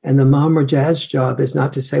 And the mom or dad's job is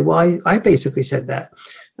not to say, well, I basically said that.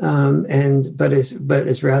 But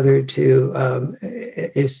is rather to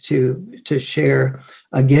share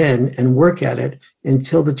again and work at it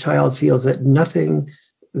until the child feels that nothing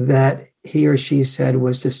that he or she said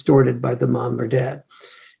was distorted by the mom or dad.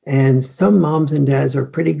 And some moms and dads are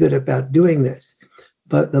pretty good about doing this.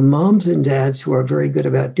 But the moms and dads who are very good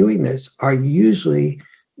about doing this are usually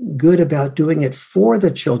good about doing it for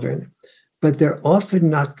the children, but they're often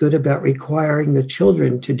not good about requiring the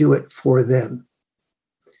children to do it for them.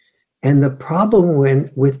 And the problem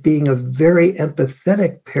with being a very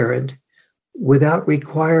empathetic parent without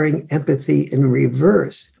requiring empathy in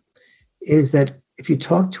reverse is that if you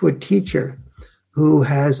talk to a teacher who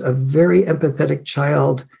has a very empathetic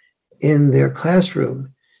child in their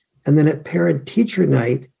classroom, and then at parent-teacher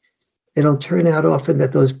night, it'll turn out often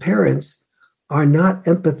that those parents are not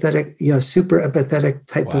empathetic, super empathetic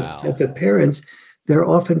type of parents. They're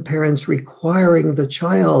often parents requiring the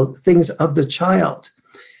child things of the child.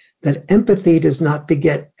 That empathy does not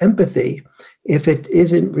beget empathy if it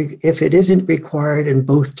isn't required in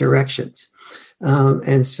both directions.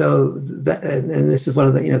 And so that, and this is one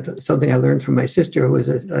of the, something I learned from my sister, who was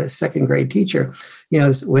a second grade teacher,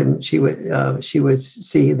 when she would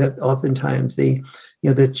see that oftentimes the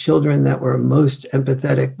children that were most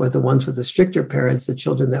empathetic were the ones with the stricter parents. The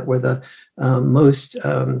children that were the most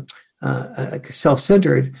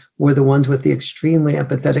self-centered were the ones with the extremely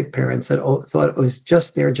empathetic parents that thought it was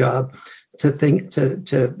just their job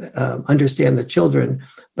to understand the children,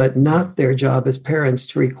 but not their job as parents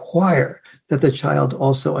to require that the child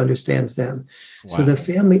also understands them. Wow. So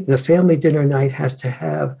the family dinner night has to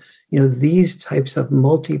have these types of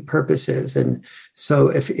multi-purposes. And so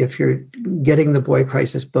if you're getting the Boy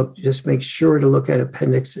Crisis book, just make sure to look at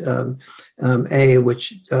Appendix A,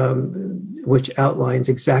 which outlines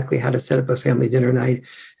exactly how to set up a family dinner night.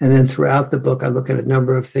 And then throughout the book, I look at a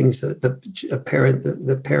number of things that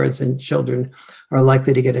the parents and children are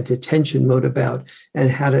likely to get into tension mode about, and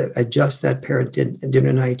how to adjust that parent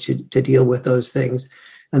dinner night to deal with those things.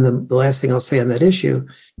 And the last thing I'll say on that issue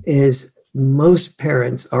is, most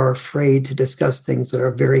parents are afraid to discuss things that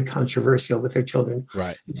are very controversial with their children,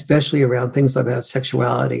 right? Especially around things about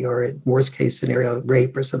sexuality, or in worst case scenario,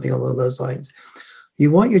 rape or something along those lines.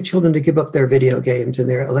 You want your children to give up their video games and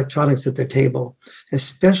their electronics at their table,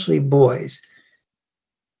 especially boys.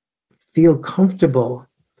 Feel comfortable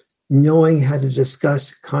knowing how to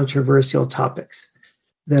discuss controversial topics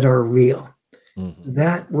that are real. Mm-hmm.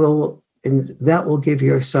 That will give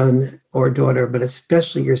your son or daughter, but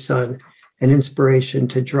especially your son, an inspiration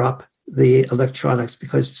to drop the electronics,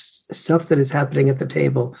 because stuff that is happening at the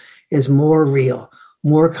table is more real,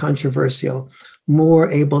 more controversial, more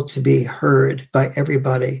able to be heard by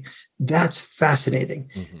everybody. That's fascinating.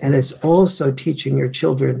 Mm-hmm. And it's also teaching your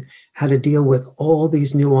children how to deal with all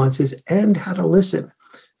these nuances and how to listen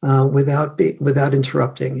without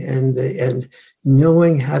interrupting, and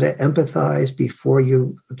knowing how to empathize before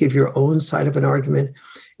you give your own side of an argument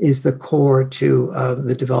is the core to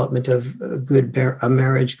the development of a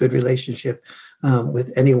marriage, good relationship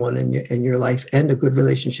with anyone in your life, and a good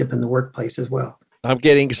relationship in the workplace as well. I'm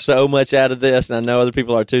getting so much out of this, and I know other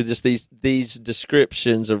people are too. Just these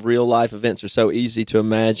descriptions of real life events are so easy to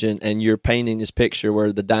imagine, and you're painting this picture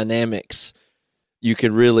where the dynamics, you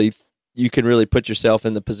can really put yourself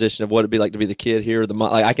in the position of what it'd be like to be the kid here, or the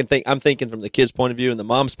mom. Like I'm thinking from the kid's point of view and the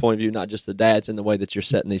mom's point of view, not just the dad's, in the way that you're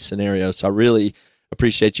setting these scenarios. So I really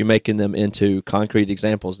appreciate you making them into concrete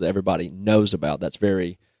examples that everybody knows about. That's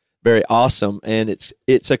very, very awesome. And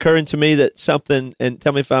it's occurring to me that something, and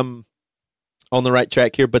tell me if I'm on the right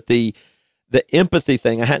track here, but the empathy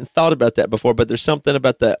thing, I hadn't thought about that before, but there's something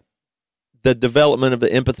about the development of the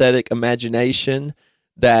empathetic imagination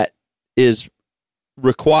that is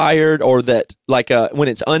required, or that when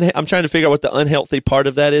it's I'm trying to figure out what the unhealthy part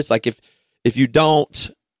of that is. Like if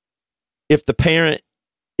the parent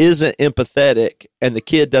isn't empathetic and the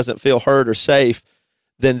kid doesn't feel heard or safe,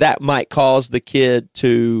 then that might cause the kid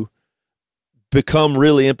to become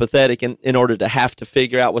really empathetic in order to have to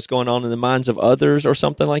figure out what's going on in the minds of others, or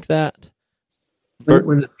something like that.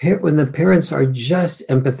 When the parents are just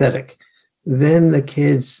empathetic, then the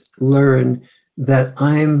kids learn that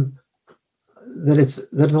it's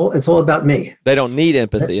all about me. They don't need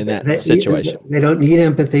empathy in that situation. They don't need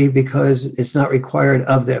empathy because it's not required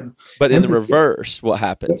of them. But in the reverse, what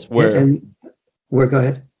happens? Go ahead.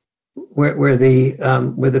 Where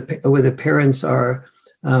the parents are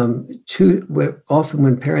often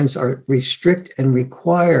when parents are restrict and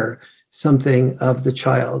require something of the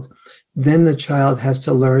child, then the child has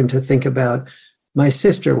to learn to think about my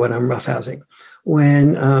sister when I'm roughhousing.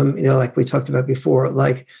 When, like we talked about before,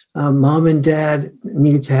 mom and dad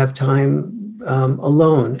need to have time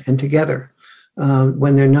alone and together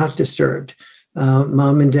when they're not disturbed.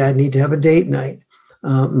 Mom and dad need to have a date night.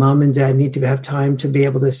 Mom and dad need to have time to be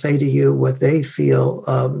able to say to you what they feel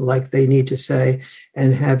like they need to say,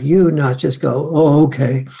 and have you not just go, oh,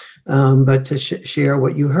 okay, but to share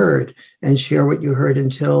what you heard, and share what you heard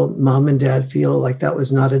until mom and dad feel like that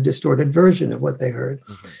was not a distorted version of what they heard.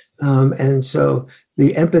 Mm-hmm. And so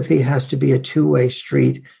the empathy has to be a two-way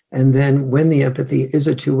street. And then when the empathy is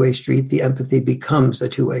a two-way street, the empathy becomes a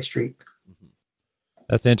two-way street.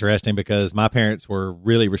 That's interesting, because my parents were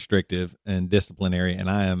really restrictive and disciplinary, and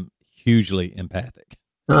I am hugely empathic.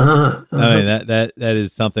 I mean, that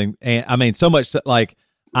is something. And I mean, so much like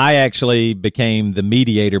I actually became the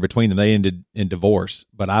mediator between them. They ended in divorce,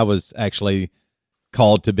 but I was actually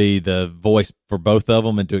called to be the voice for both of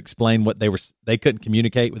them and to explain what they couldn't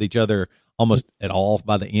communicate with each other almost at all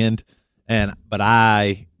by the end. But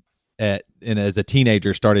I, as a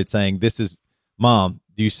teenager, started saying, "This is Mom.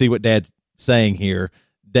 Do you see what Dad's saying here?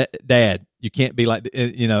 Dad, you can't be like,"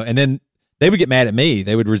 and then they would get mad at me.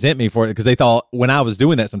 They would resent me for it because they thought when I was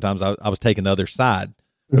doing that, sometimes I was taking the other side,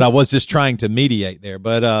 but I was just trying to mediate there.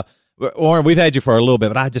 But Orrin, we've had you for a little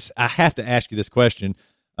bit, but I have to ask you this question.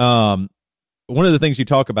 One of the things you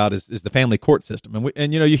talk about is the family court system,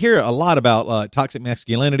 and you hear a lot about toxic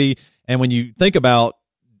masculinity, and when you think about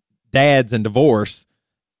dads and divorce,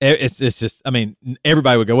 it's just, I mean,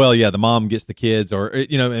 everybody would go, well, yeah, the mom gets the kids, or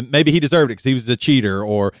and maybe he deserved it because he was a cheater,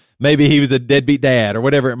 or maybe he was a deadbeat dad, or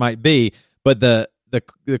whatever it might be. But the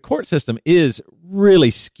court system is really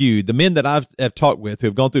skewed. The men that I've talked with who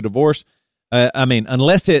have gone through divorce, I mean,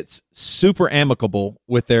 unless it's super amicable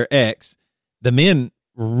with their ex, the men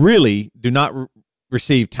really do not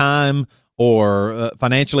receive time, or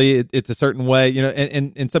financially it's a certain way,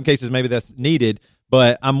 and in some cases maybe that's needed.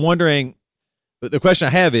 But I'm wondering, the question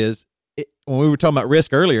I have is, when we were talking about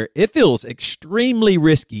risk earlier, it feels extremely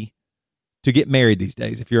risky to get married these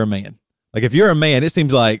days if you're a man. Like, if you're a man, it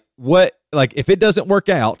seems like if it doesn't work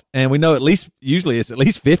out, and we know usually it's at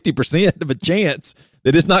least 50% of a chance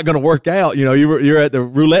that it's not going to work out. You're at the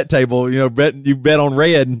roulette table, you bet on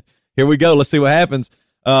red, and here we go, let's see what happens.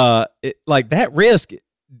 Like that risk,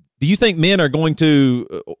 do you think men are going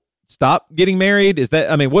to stop getting married? Is that,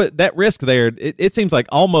 I mean, what that risk there, it seems like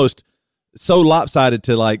almost so lopsided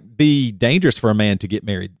to like be dangerous for a man to get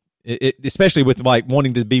married, especially with like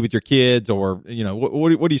wanting to be with your kids, or,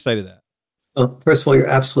 what do you say to that? Well, first of all, you're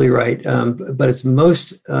absolutely right. But it's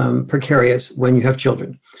most precarious when you have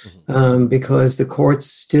children, because the courts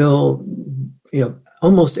still,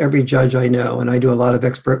 almost every judge I know, and I do a lot of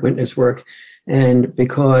expert witness work, and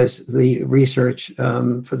because the research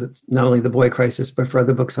for not only the boy crisis, but for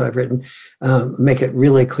other books I've written, make it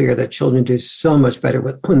really clear that children do so much better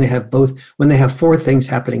when they have four things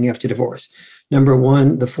happening after divorce. Number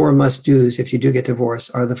one, the four must-dos if you do get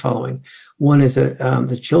divorced are the following. One is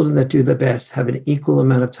the children that do the best have an equal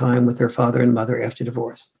amount of time with their father and mother after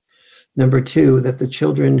divorce. Number two, that the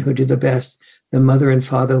children who do the best, the mother and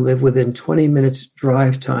father live within 20 minutes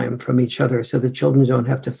drive time from each other, so the children don't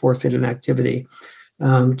have to forfeit an activity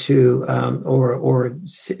seeing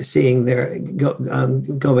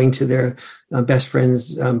going to their best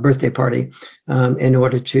friend's birthday party in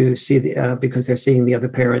order to see because they're seeing the other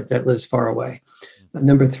parent that lives far away.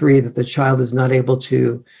 Number three, that the child is not able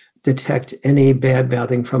to detect any bad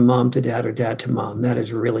mouthing from mom to dad or dad to mom. That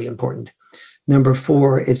is really important. Number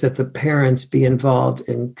four is that the parents be involved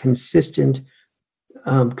in consistent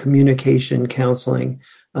communication counseling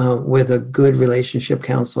with a good relationship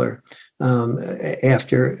counselor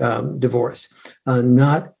after divorce,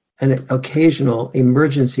 not an occasional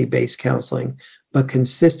emergency-based counseling, but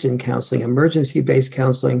consistent counseling. Emergency-based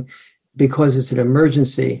counseling, because it's an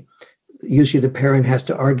emergency, usually the parent has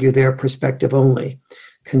to argue their perspective only.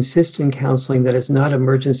 Consistent counseling that is not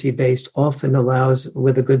emergency-based often allows,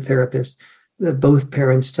 with a good therapist, both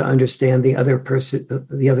parents to understand the other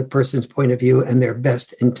person's point of view and their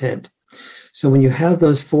best intent. So when you have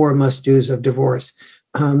those four must-dos of divorce,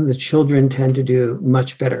 the children tend to do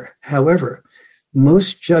much better. However,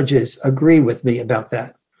 most judges agree with me about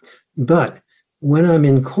that. But when I'm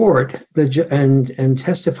in court and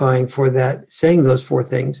testifying for that, saying those four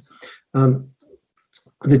things,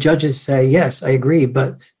 the judges say, yes, I agree,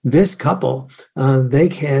 but this couple, they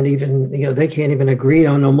can't even agree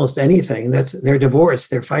on almost anything. They're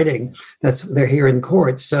divorced, they're fighting. They're here in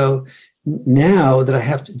court. So now that I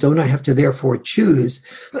have to therefore choose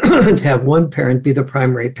to have one parent be the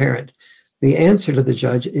primary parent? The answer to the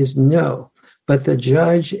judge is no. But the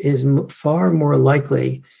judge is far more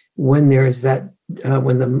likely when there is that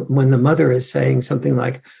when the mother is saying something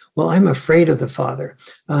like, well, I'm afraid of the father,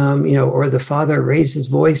 or the father raised his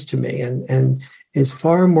voice to me, and is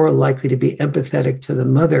far more likely to be empathetic to the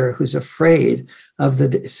mother who's afraid of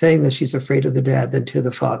saying that she's afraid of the dad than to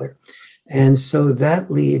the father. And so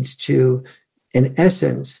that leads to, in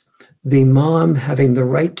essence, the mom having the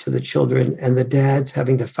right to the children and the dads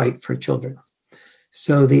having to fight for children.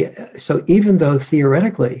 So even though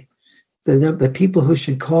theoretically the people who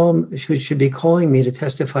should be calling me to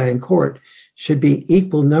testify in court should be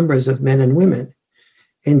equal numbers of men and women.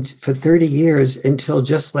 And for 30 years, until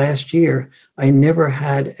just last year, I never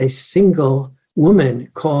had a single woman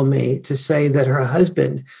call me to say that her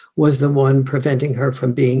husband was the one preventing her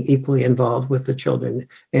from being equally involved with the children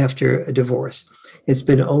after a divorce. It's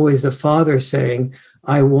been always the father saying,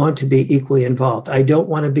 I want to be equally involved. I don't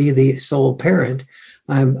want to be the sole parent.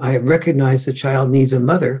 I recognize the child needs a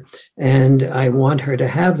mother, and I want her to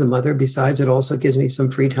have the mother. Besides, it also gives me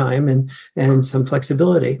some free time and some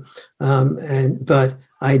flexibility. But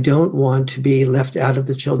I don't want to be left out of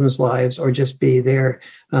the children's lives or just be there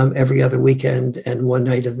every other weekend and one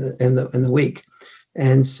night in the week.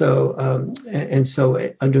 And so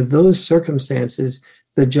under those circumstances,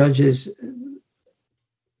 the judges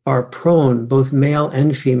are prone, both male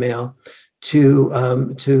and female, to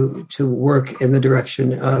work in the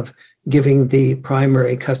direction of giving the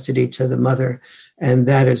primary custody to the mother. And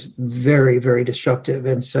that is very, very destructive.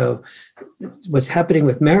 And so what's happening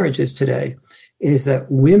with marriages today is that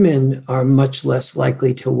women are much less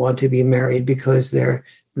likely to want to be married because the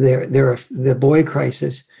boy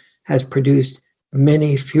crisis has produced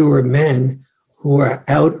many fewer men who are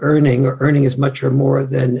out earning or earning as much or more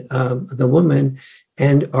than the woman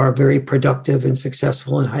and are very productive and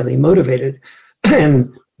successful and highly motivated.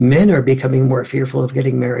 And men are becoming more fearful of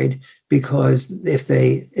getting married because if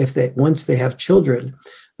they once they have children,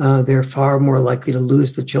 they're far more likely to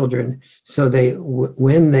lose the children. So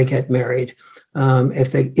when they get married,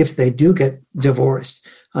 if they do get divorced,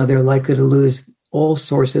 they're likely to lose all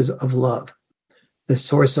sources of love. The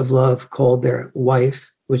source of love called their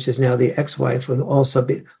wife, which is now the ex-wife, and also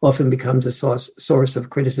often becomes a source of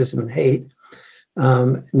criticism and hate.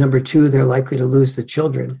 Number two, they're likely to lose the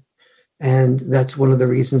children. And that's one of the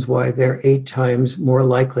reasons why they're 8 times more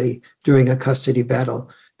likely during a custody battle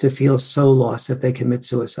to feel so lost that they commit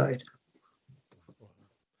suicide.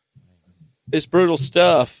 It's brutal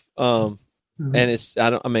stuff. And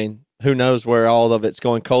who knows where all of it's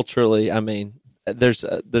going culturally. I mean, there's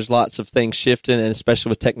lots of things shifting, and especially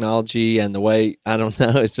with technology and the way, I don't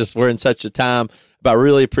know, it's just, we're in such a time, but I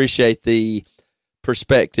really appreciate the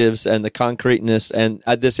perspectives and the concreteness, and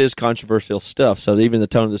this is controversial stuff. So even the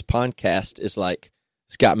tone of this podcast is like,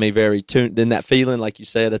 it's got me very tuned in that feeling, like you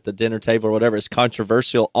said, at the dinner table or whatever. It's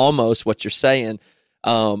controversial almost what you're saying,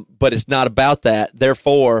 but it's not about that.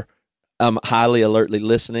 Therefore, I'm highly alertly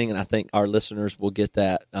listening, and I think our listeners will get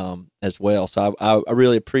that as well. So I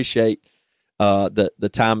really appreciate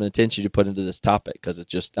the time and attention you put into this topic, because it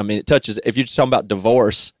just, I mean, it touches, if you're just talking about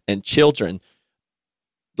divorce and children,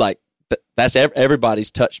 like that's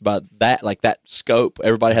everybody's touched by that, like that scope.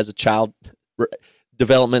 Everybody has a child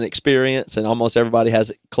development experience, and almost everybody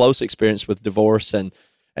has close experience with divorce and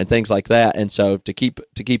things like that. And so to keep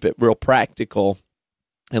it real practical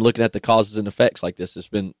and looking at the causes and effects like this, it's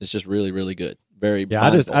just really, really good. Very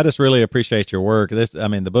mindful. I just really appreciate your work.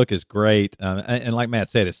 The book is great, and like Matt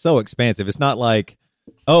said, it's so expansive. It's not like,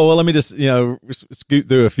 oh well, let me just scoot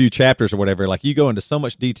through a few chapters or whatever. Like, you go into so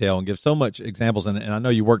much detail and give so much examples, and I know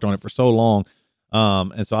you worked on it for so long,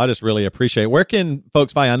 and so I just really appreciate it. Where can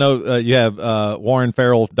folks find? I know you have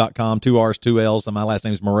WarrenFarrell.com, 2 R's, 2 L's, and my last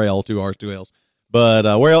name is Morrell, 2 R's, 2 L's.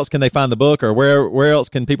 But where else can they find the book, or where else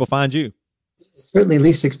can people find you? Certainly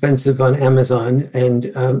least expensive on Amazon,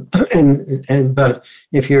 but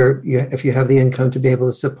if you have the income to be able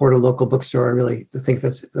to support a local bookstore, I really think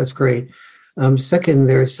that's great. Second,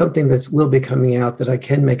 there is something that will be coming out that I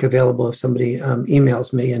can make available if somebody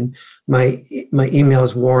emails me, and my email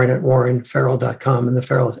is Warren@WarrenFarrell.com, and the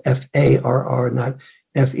Farrell is Farr, not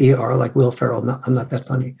FER, like Will Ferrell. I'm not that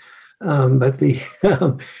funny,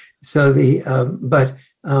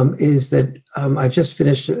 is that I've just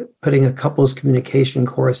finished putting a couples communication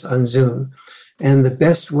course on Zoom. And the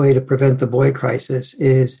best way to prevent the boy crisis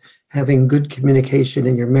is having good communication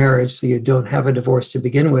in your marriage so you don't have a divorce to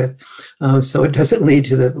begin with, so it doesn't lead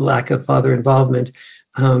to the lack of father involvement.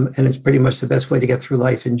 And it's pretty much the best way to get through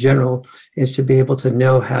life in general, is to be able to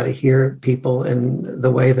know how to hear people in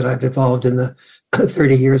the way that I've evolved in the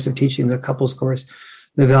 30 years of teaching the couples course.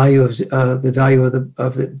 The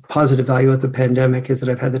positive value of the pandemic is that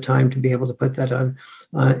I've had the time to be able to put that on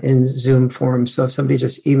in Zoom form. So if somebody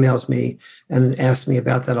just emails me and asks me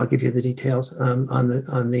about that, I'll give you the details on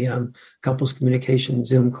the couples communication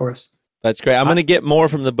Zoom course. That's great. I'm going to get more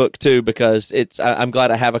from the book too, because I'm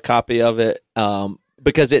glad I have a copy of it.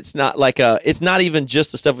 Because it's not it's not even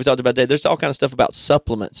just the stuff we talked about today. There's all kind of stuff about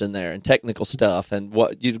supplements in there and technical stuff and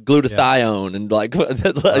glutathione and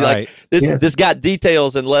right. This got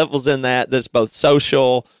details and levels in that's both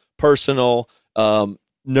social, personal,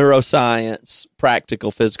 neuroscience, practical,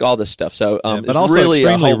 physical, all this stuff. So, but it's also really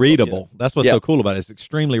extremely readable. That's what's so cool about it. It's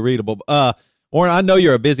extremely readable. Warren, I know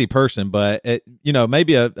you're a busy person, but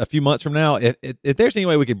maybe a few months from now, if there's any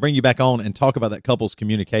way we could bring you back on and talk about that couples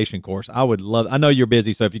communication course, I would love. I know you're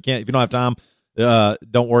busy, so if you don't have time,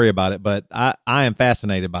 don't worry about it. But I am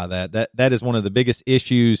fascinated by that. That is one of the biggest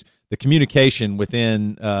issues. The communication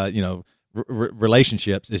within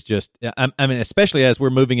relationships is just. I mean, especially as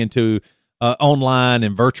we're moving into online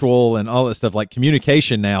and virtual and all that stuff. Like,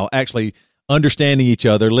 communication now, actually understanding each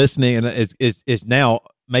other, listening, and is now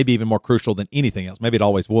maybe even more crucial than anything else. Maybe it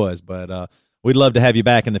always was, but we'd love to have you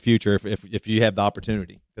back in the future if you have the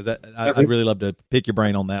opportunity, because I'd really love to pick your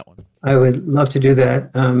brain on that one. I would love to do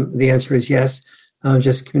that. The answer is yes.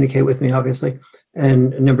 just communicate with me, obviously.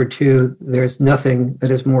 And number two, there's nothing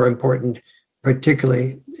that is more important,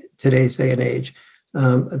 particularly today's day and age,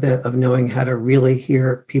 of knowing how to really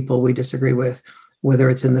hear people we disagree with, whether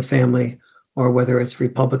it's in the family or whether it's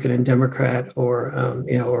Republican and Democrat or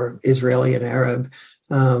or Israeli and Arab.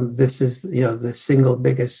 This is the single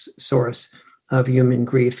biggest source of human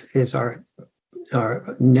grief is our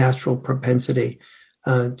natural propensity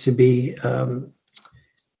to be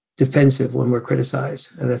defensive when we're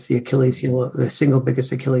criticized. That's the Achilles heel, the single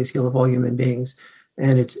biggest Achilles heel of all human beings.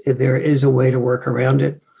 And there is a way to work around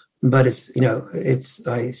it, but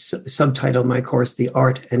I subtitle my course "The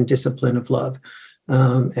Art and Discipline of Love,"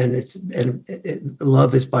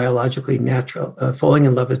 love is biologically natural. Falling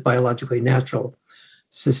in love is biologically natural.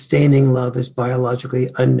 Sustaining love is biologically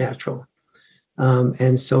unnatural.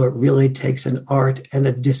 And so it really takes an art and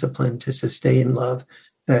a discipline to sustain love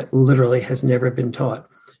that literally has never been taught.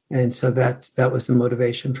 And so that was the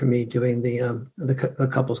motivation for me doing the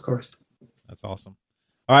couples course. That's awesome.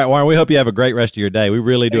 All right, Warren, we hope you have a great rest of your day. We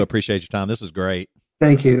really do appreciate your time. This was great.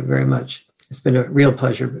 Thank you very much. It's been a real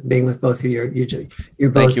pleasure being with both of you.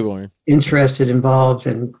 You're both Thank you, Warren. Interested, involved,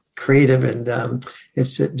 and creative, and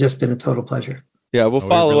it's just been a total pleasure. Yeah, we'll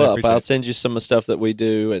follow really up. I'll send you some of the stuff that we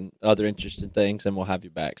do and other interesting things, and we'll have you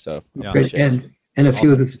back. So, great. And a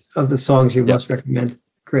few of the songs you must recommend.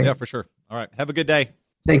 Great. Yeah, for sure. All right. Have a good day.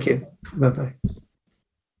 Thank you. Bye-bye.